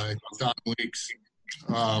 Don Weeks,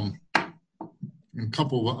 and a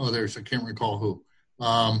couple of others, I can't recall who.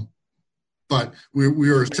 But we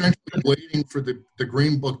were essentially waiting for the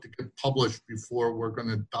Green Book to get published before we're going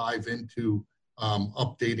to dive into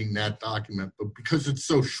updating that document. But because it's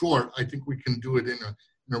so short, I think we can do it in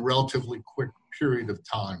a relatively quick period of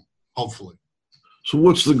time, hopefully. So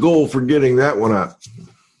what's the goal for getting that one out?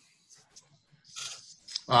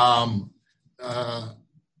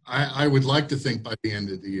 I would like to think by the end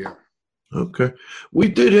of the year. Okay. We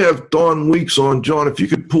did have Don Weeks on. John, if you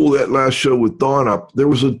could pull that last show with Don up. There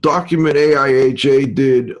was a document AIHA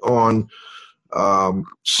did on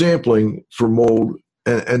sampling for mold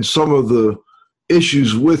and some of the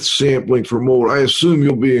issues with sampling for mold. I assume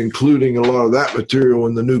you'll be including a lot of that material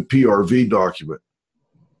in the new PRV document.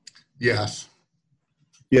 Yes.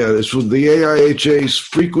 Yeah, this was the AIHA's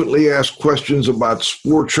frequently asked questions about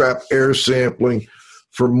spore trap air sampling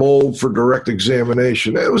for mold for direct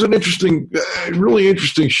examination. It was an interesting, really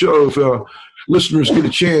interesting show. If listeners get a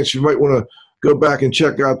chance, you might want to go back and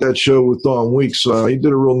check out that show with Don Weeks. He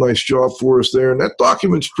did a real nice job for us there, and that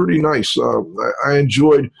document's pretty nice. I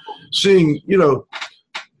enjoyed seeing,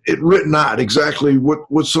 it written out exactly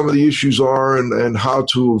what some of the issues are and how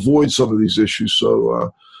to avoid some of these issues.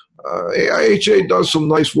 So AIHA does some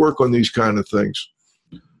nice work on these kind of things.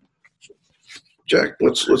 Jack,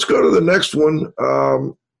 let's go to the next one.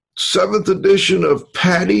 7th edition of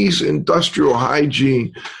Patty's Industrial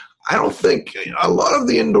Hygiene. I don't think a lot of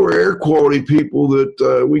the indoor air quality people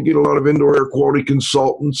that we get a lot of indoor air quality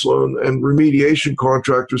consultants and remediation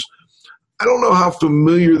contractors. I don't know how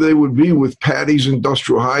familiar they would be with Patty's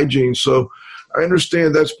Industrial Hygiene. So I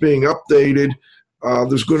understand that's being updated.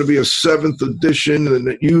 There's going to be a 7th edition, and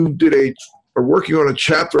that you are working on a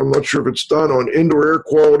chapter, I'm not sure if it's done, on indoor air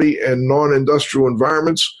quality and non-industrial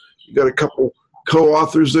environments. You got a couple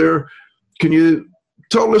co-authors there. Can you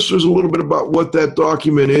tell listeners a little bit about what that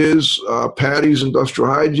document is, Patty's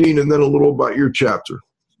Industrial Hygiene, and then a little about your chapter?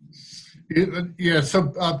 Yeah, so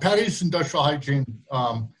Patty's Industrial Hygiene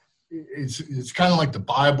it's kind of like the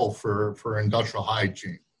Bible for industrial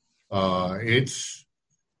hygiene.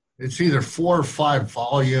 It's either 4 or 5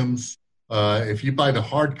 volumes. If you buy the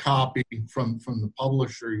hard copy from the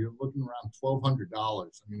publisher, you're looking around $1,200. I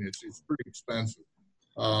mean, it's pretty expensive.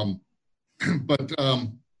 But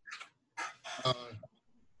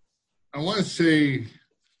I want to say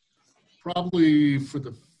probably for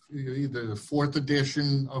either the 4th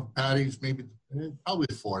edition of Patty's, probably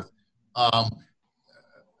the 4th.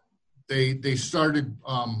 They started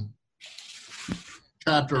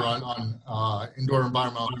chapter on indoor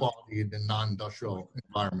environmental quality in non-industrial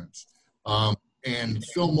environments. And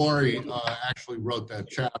Phil Morey actually wrote that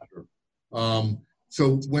chapter.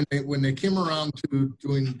 So when they came around to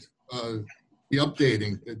doing the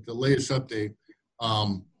updating, the latest update,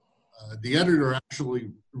 the editor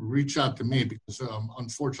actually reached out to me because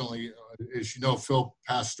unfortunately, as you know, Phil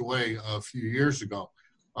passed away a few years ago.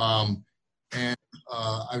 And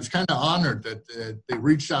I was kind of honored that they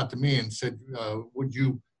reached out to me and said, would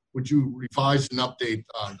you revise and update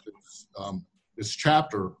this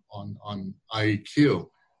chapter on IEQ?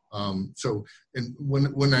 So, and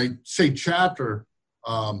when I say chapter,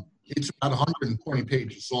 it's about 120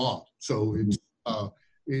 pages long. So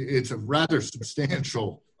it's a rather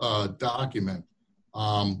substantial document.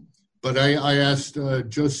 But I asked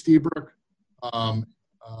Joe Stebrick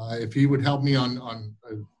if he would help me on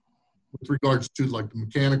with regards to like the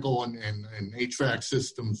mechanical and HVAC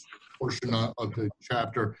systems portion of the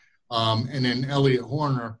chapter, and then Elliot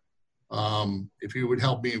Horner, if he would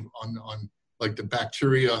help me on like the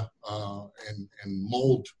bacteria and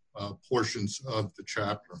mold portions of the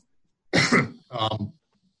chapter.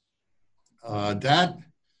 That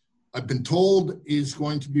I've been told is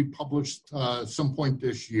going to be published some point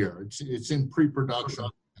this year. It's in pre-production.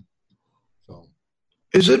 So,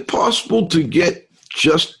 is it possible to get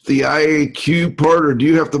just the IAQ part, or do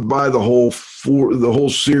you have to buy the whole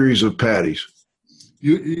series of patties?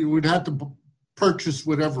 You would have to purchase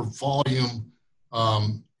whatever volume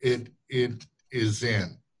it is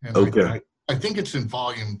in. And okay. I think it's in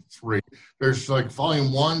volume 3. There's like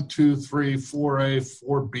volume 1, 2, 3, 4A,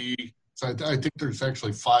 4B. So I think there's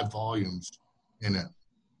actually 5 volumes in it.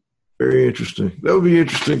 Very interesting. That would be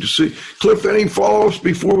interesting to see. Cliff, any follow-ups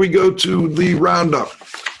before we go to the roundup?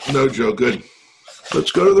 No, Joe. Good.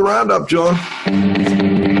 Let's go to the roundup, John.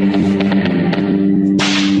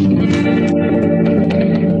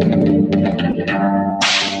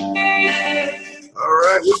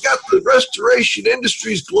 We've got the Restoration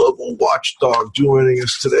Industries Global Watchdog joining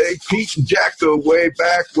us today. Pete and Jack go way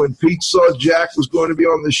back. When Pete saw Jack was going to be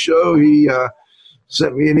on the show, he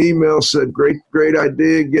sent me an email, said, great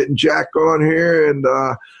idea getting Jack on here, and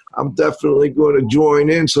I'm definitely going to join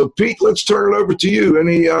in. So, Pete, let's turn it over to you.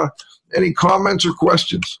 Any comments or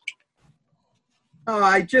questions?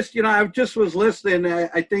 I just was listening.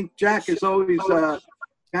 I think Jack is always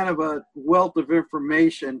kind of a wealth of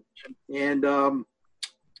information, and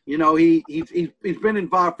he's been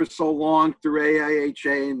involved for so long through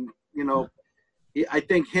AIHA, and I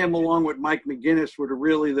think him along with Mike McGinnis were the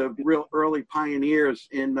real early pioneers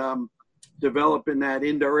in developing that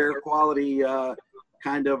indoor air quality the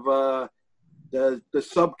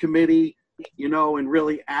subcommittee, and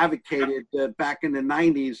really advocated back in the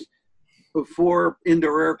 90s, before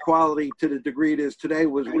indoor air quality to the degree it is today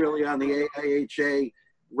was really on the AIHA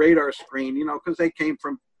radar screen, because they came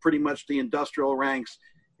from pretty much the industrial ranks.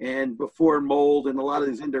 And before mold and a lot of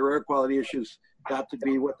these indoor air quality issues got to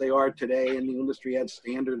be what they are today, and the industry had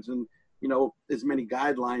standards and, as many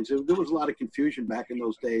guidelines. There was a lot of confusion back in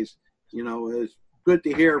those days. It's good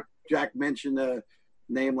to hear Jack mention a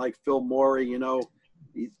name like Phil Morey.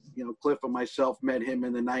 Cliff and myself met him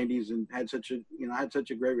in the 90s and had such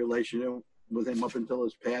a great relationship with him up until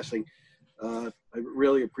his passing. I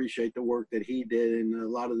really appreciate the work that he did and a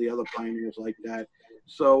lot of the other pioneers like that.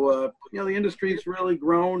 So, the industry's really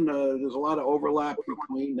grown. There's a lot of overlap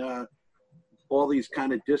between all these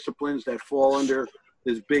kind of disciplines that fall under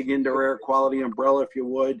this big indoor air quality umbrella, if you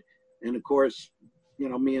would. And, of course,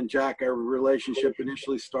 me and Jack, our relationship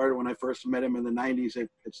initially started when I first met him in the 90s at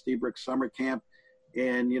Stebrick Summer Camp.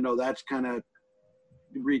 And, that's kind of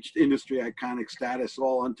reached industry iconic status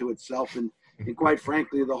all unto itself. And quite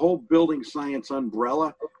frankly, the whole building science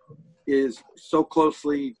umbrella is so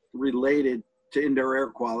closely related to indoor air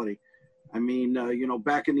quality. I mean,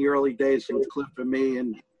 back in the early days with Cliff and me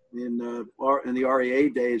and in the REA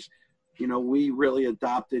days, we really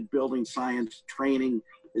adopted building science training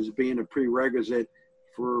as being a prerequisite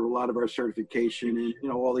for a lot of our certification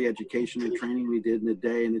and, all the education and training we did in the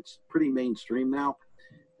day. And it's pretty mainstream now.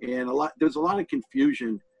 And there's a lot of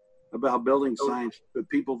confusion about building science, but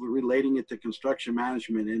people relating it to construction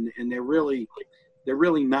management, and they're really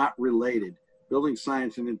not related. Building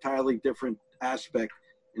science is an entirely different aspect,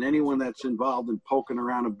 and anyone that's involved in poking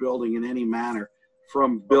around a building in any manner,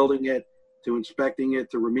 from building it to inspecting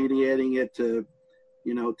it to remediating it to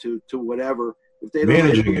whatever, if they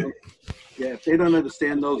don't if they don't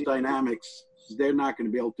understand those dynamics, they're not going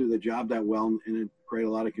to be able to do the job that well, and it create a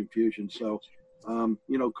lot of confusion. So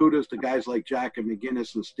kudos to guys like Jack and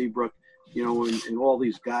McGinnis and Stebrick, and all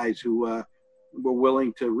these guys who were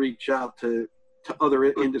willing to reach out to other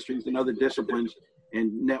industries and other disciplines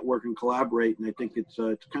and network and collaborate. And I think it's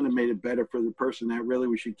kind of made it better for the person that really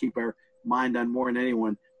we should keep our mind on more than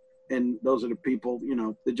anyone. And those are the people,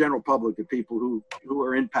 the general public, the people who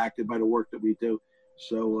are impacted by the work that we do.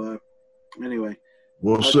 So anyway,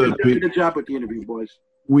 well said, Pete. Good job with the interview, boys.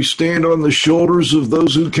 We stand on the shoulders of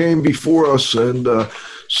those who came before us, and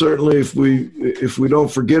certainly if we don't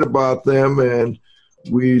forget about them and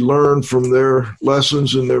we learn from their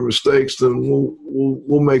lessons and their mistakes, then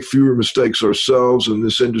we'll make fewer mistakes ourselves, and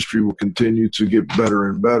this industry will continue to get better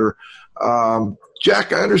and better.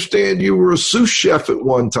 Jack, I understand you were a sous chef at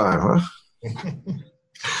one time, huh?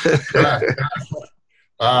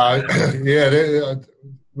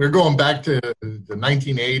 We're going back to the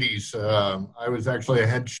 1980s. I was actually a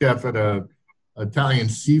head chef at a Italian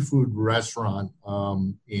seafood restaurant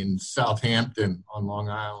in Southampton on Long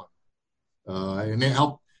Island, and it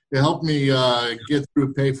helped me get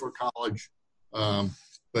through, pay for college.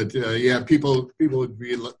 But people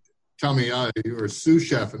would tell me, you're a sous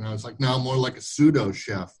chef, and I was like, no, more like a pseudo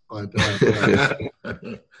chef. But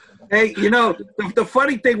hey, the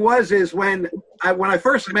funny thing is when I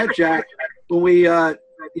first met Jack, when we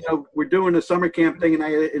we're doing a summer camp thing, and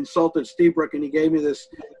I insulted Steve Brook, and he gave me this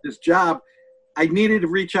job. I needed to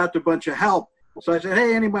reach out to a bunch of help, so I said,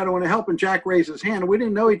 hey, anybody want to help? And Jack raised his hand, and we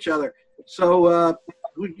didn't know each other. So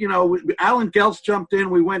Alan Geltz jumped in.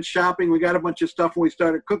 We went shopping. We got a bunch of stuff, and we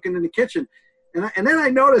started cooking in the kitchen. And then I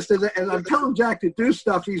noticed as I'm telling Jack to do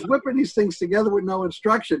stuff, he's whipping these things together with no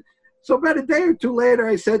instruction. So about a day or two later,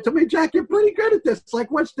 I said to me, Jack, you're pretty good at this. It's like,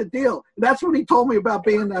 what's the deal? And that's when he told me about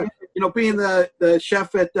being the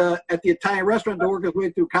chef at the Italian restaurant to work his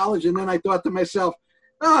way through college. And then I thought to myself,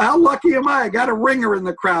 oh, how lucky am I? I got a ringer in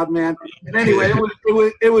the crowd, man. And anyway,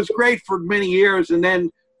 it was great for many years. And then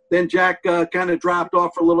Jack kind of dropped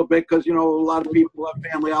off for a little bit because, a lot of people have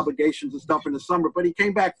family obligations and stuff in the summer. But he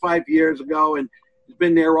came back 5 years ago, and he's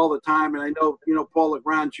been there all the time. And I know, Paul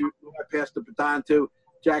LeGrand, who I passed the baton to,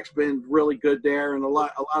 Jack's been really good there. And a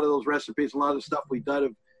lot of those recipes, a lot of the stuff we've done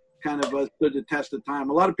have kind of stood the test of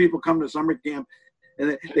time. A lot of people come to summer camp,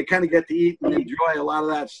 and they kind of get to eat and enjoy a lot of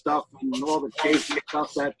that stuff and all the cakes and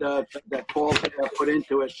stuff that Paul put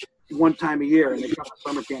into it one time a year. And they come to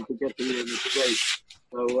summer camp to get to eat it. It's great.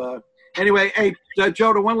 So anyway, hey,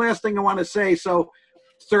 Joe, the one last thing I want to say. So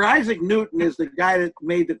Sir Isaac Newton is the guy that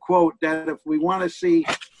made the quote that if we want to see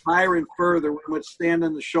higher and further, we must stand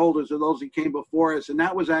on the shoulders of those who came before us. And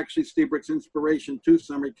that was actually Steve Brook's inspiration to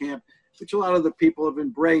summer camp, which a lot of the people have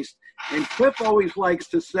embraced. And Cliff always likes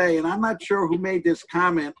to say, and I'm not sure who made this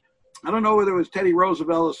comment, I don't know whether it was Teddy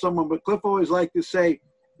Roosevelt or someone, but Cliff always liked to say,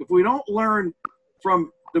 if we don't learn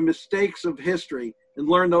from the mistakes of history and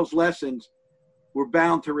learn those lessons, we're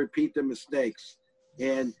bound to repeat the mistakes.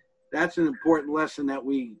 And that's an important lesson that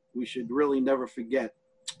we should really never forget.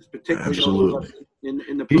 Absolutely. In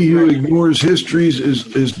he who ignores history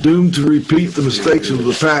is doomed to repeat the mistakes of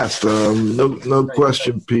the past. No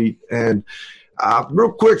question, Pete. And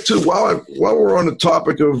real quick, too, while we're on the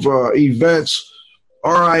topic of events,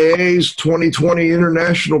 RIA's 2020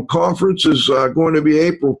 International Conference is going to be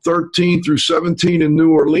April 13 through 17 in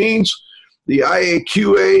New Orleans. The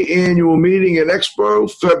IAQA Annual Meeting and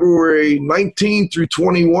Expo, February 19 through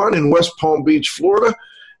 21 in West Palm Beach, Florida.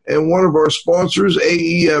 And one of our sponsors,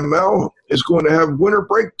 AEML, is going to have Winter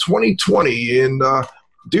Break 2020 in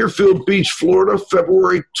Deerfield Beach, Florida,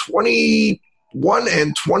 February 21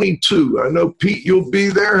 and 22. I know, Pete, you'll be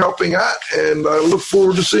there helping out, and I look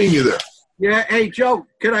forward to seeing you there. Yeah. Hey, Joe,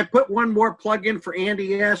 could I put one more plug in for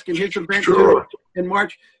Andy Ask and his event in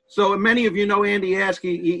March? So many of you know Andy Ask.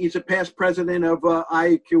 He's a past president of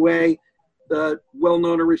IAQA,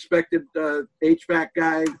 well-known and respected HVAC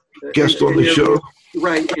guy. Guest on the show.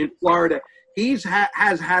 Right, in Florida. He's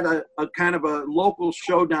has had a kind of a local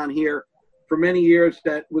show down here for many years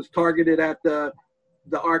that was targeted at the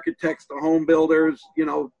architects, the home builders,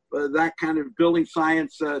 that kind of building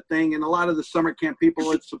science thing. And a lot of the summer camp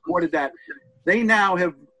people had supported that. They now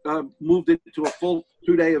have moved it to a full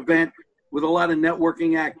 2-day event with a lot of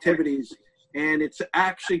networking activities. And it's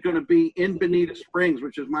actually going to be in Bonita Springs,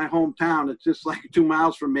 which is my hometown. It's just like 2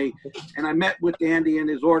 miles from me. And I met with Andy and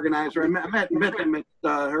his organizer. I met them at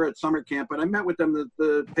her at summer camp, but I met with them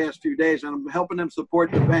the past few days, and I'm helping them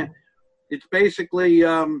support the event. It's basically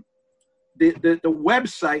the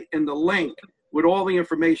website and the link with all the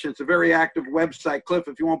information. It's a very active website. Cliff,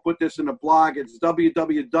 if you want to put this in a blog, it's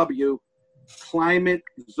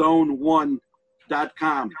www.climatezone1.com.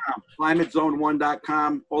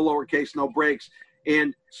 climatezone1.com, all lowercase, no breaks.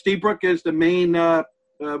 And Steve Brook is the main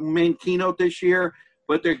keynote this year,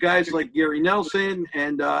 but there are guys like Gary Nelson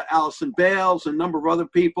and Allison Bales and a number of other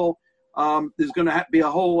people. There's going to be a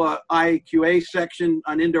whole IAQA section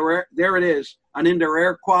on indoor air. There it is, on indoor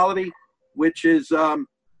air quality, which is over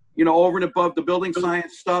and above the building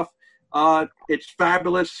science stuff. It's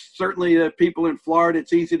fabulous. Certainly the people in Florida,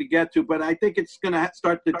 it's easy to get to, but I think it's going to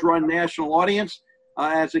start to draw a national audience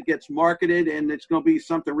as it gets marketed, and it's going to be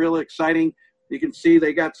something really exciting. You can see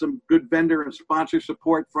they got some good vendor and sponsor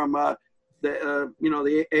support from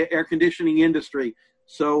the air conditioning industry.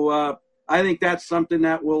 So I think that's something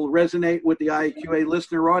that will resonate with the IAQA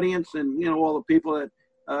listener audience and all the people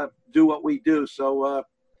that do what we do. So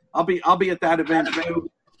I'll be at that event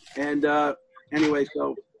too. And anyway,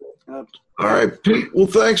 so. All right, Pete. Well,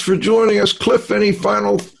 thanks for joining us. Cliff, any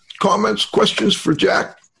final comments, questions for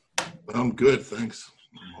Jack? I'm good, thanks.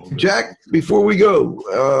 Jack, before we go,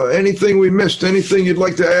 anything we missed, anything you'd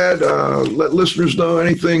like to add? Let listeners know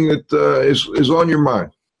anything that is on your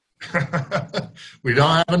mind. We don't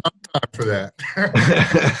have enough time for that.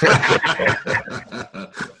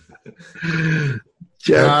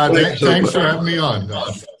 Jack, thanks for having me on.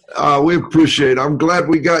 We appreciate it. I'm glad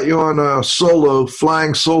we got you on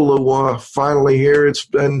flying solo finally here. It's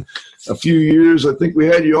been a few years. I think we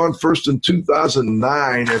had you on first in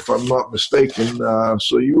 2009, if I'm not mistaken.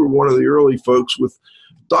 So you were one of the early folks with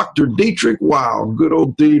Dr. Dietrich. Wow, good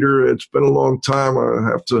old Dieter. It's been a long time. I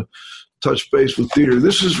have to touch base with Dieter.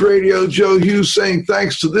 This is Radio Joe Hughes saying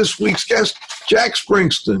thanks to this week's guest, Jack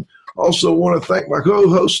Springston. Also want to thank my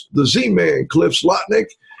co-host, the Z-Man, Cliff Zlotnick.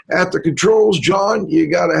 At the controls, John, you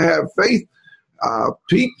got to have faith.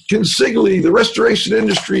 Pete Consigli, the restoration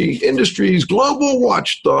industry's global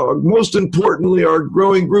watchdog. Most importantly, our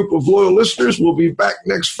growing group of loyal listeners will be back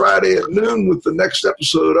next Friday at noon with the next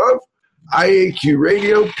episode of IAQ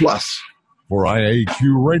Radio Plus. For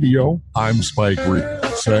IAQ Radio, I'm Spike Reed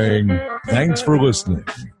saying thanks for listening.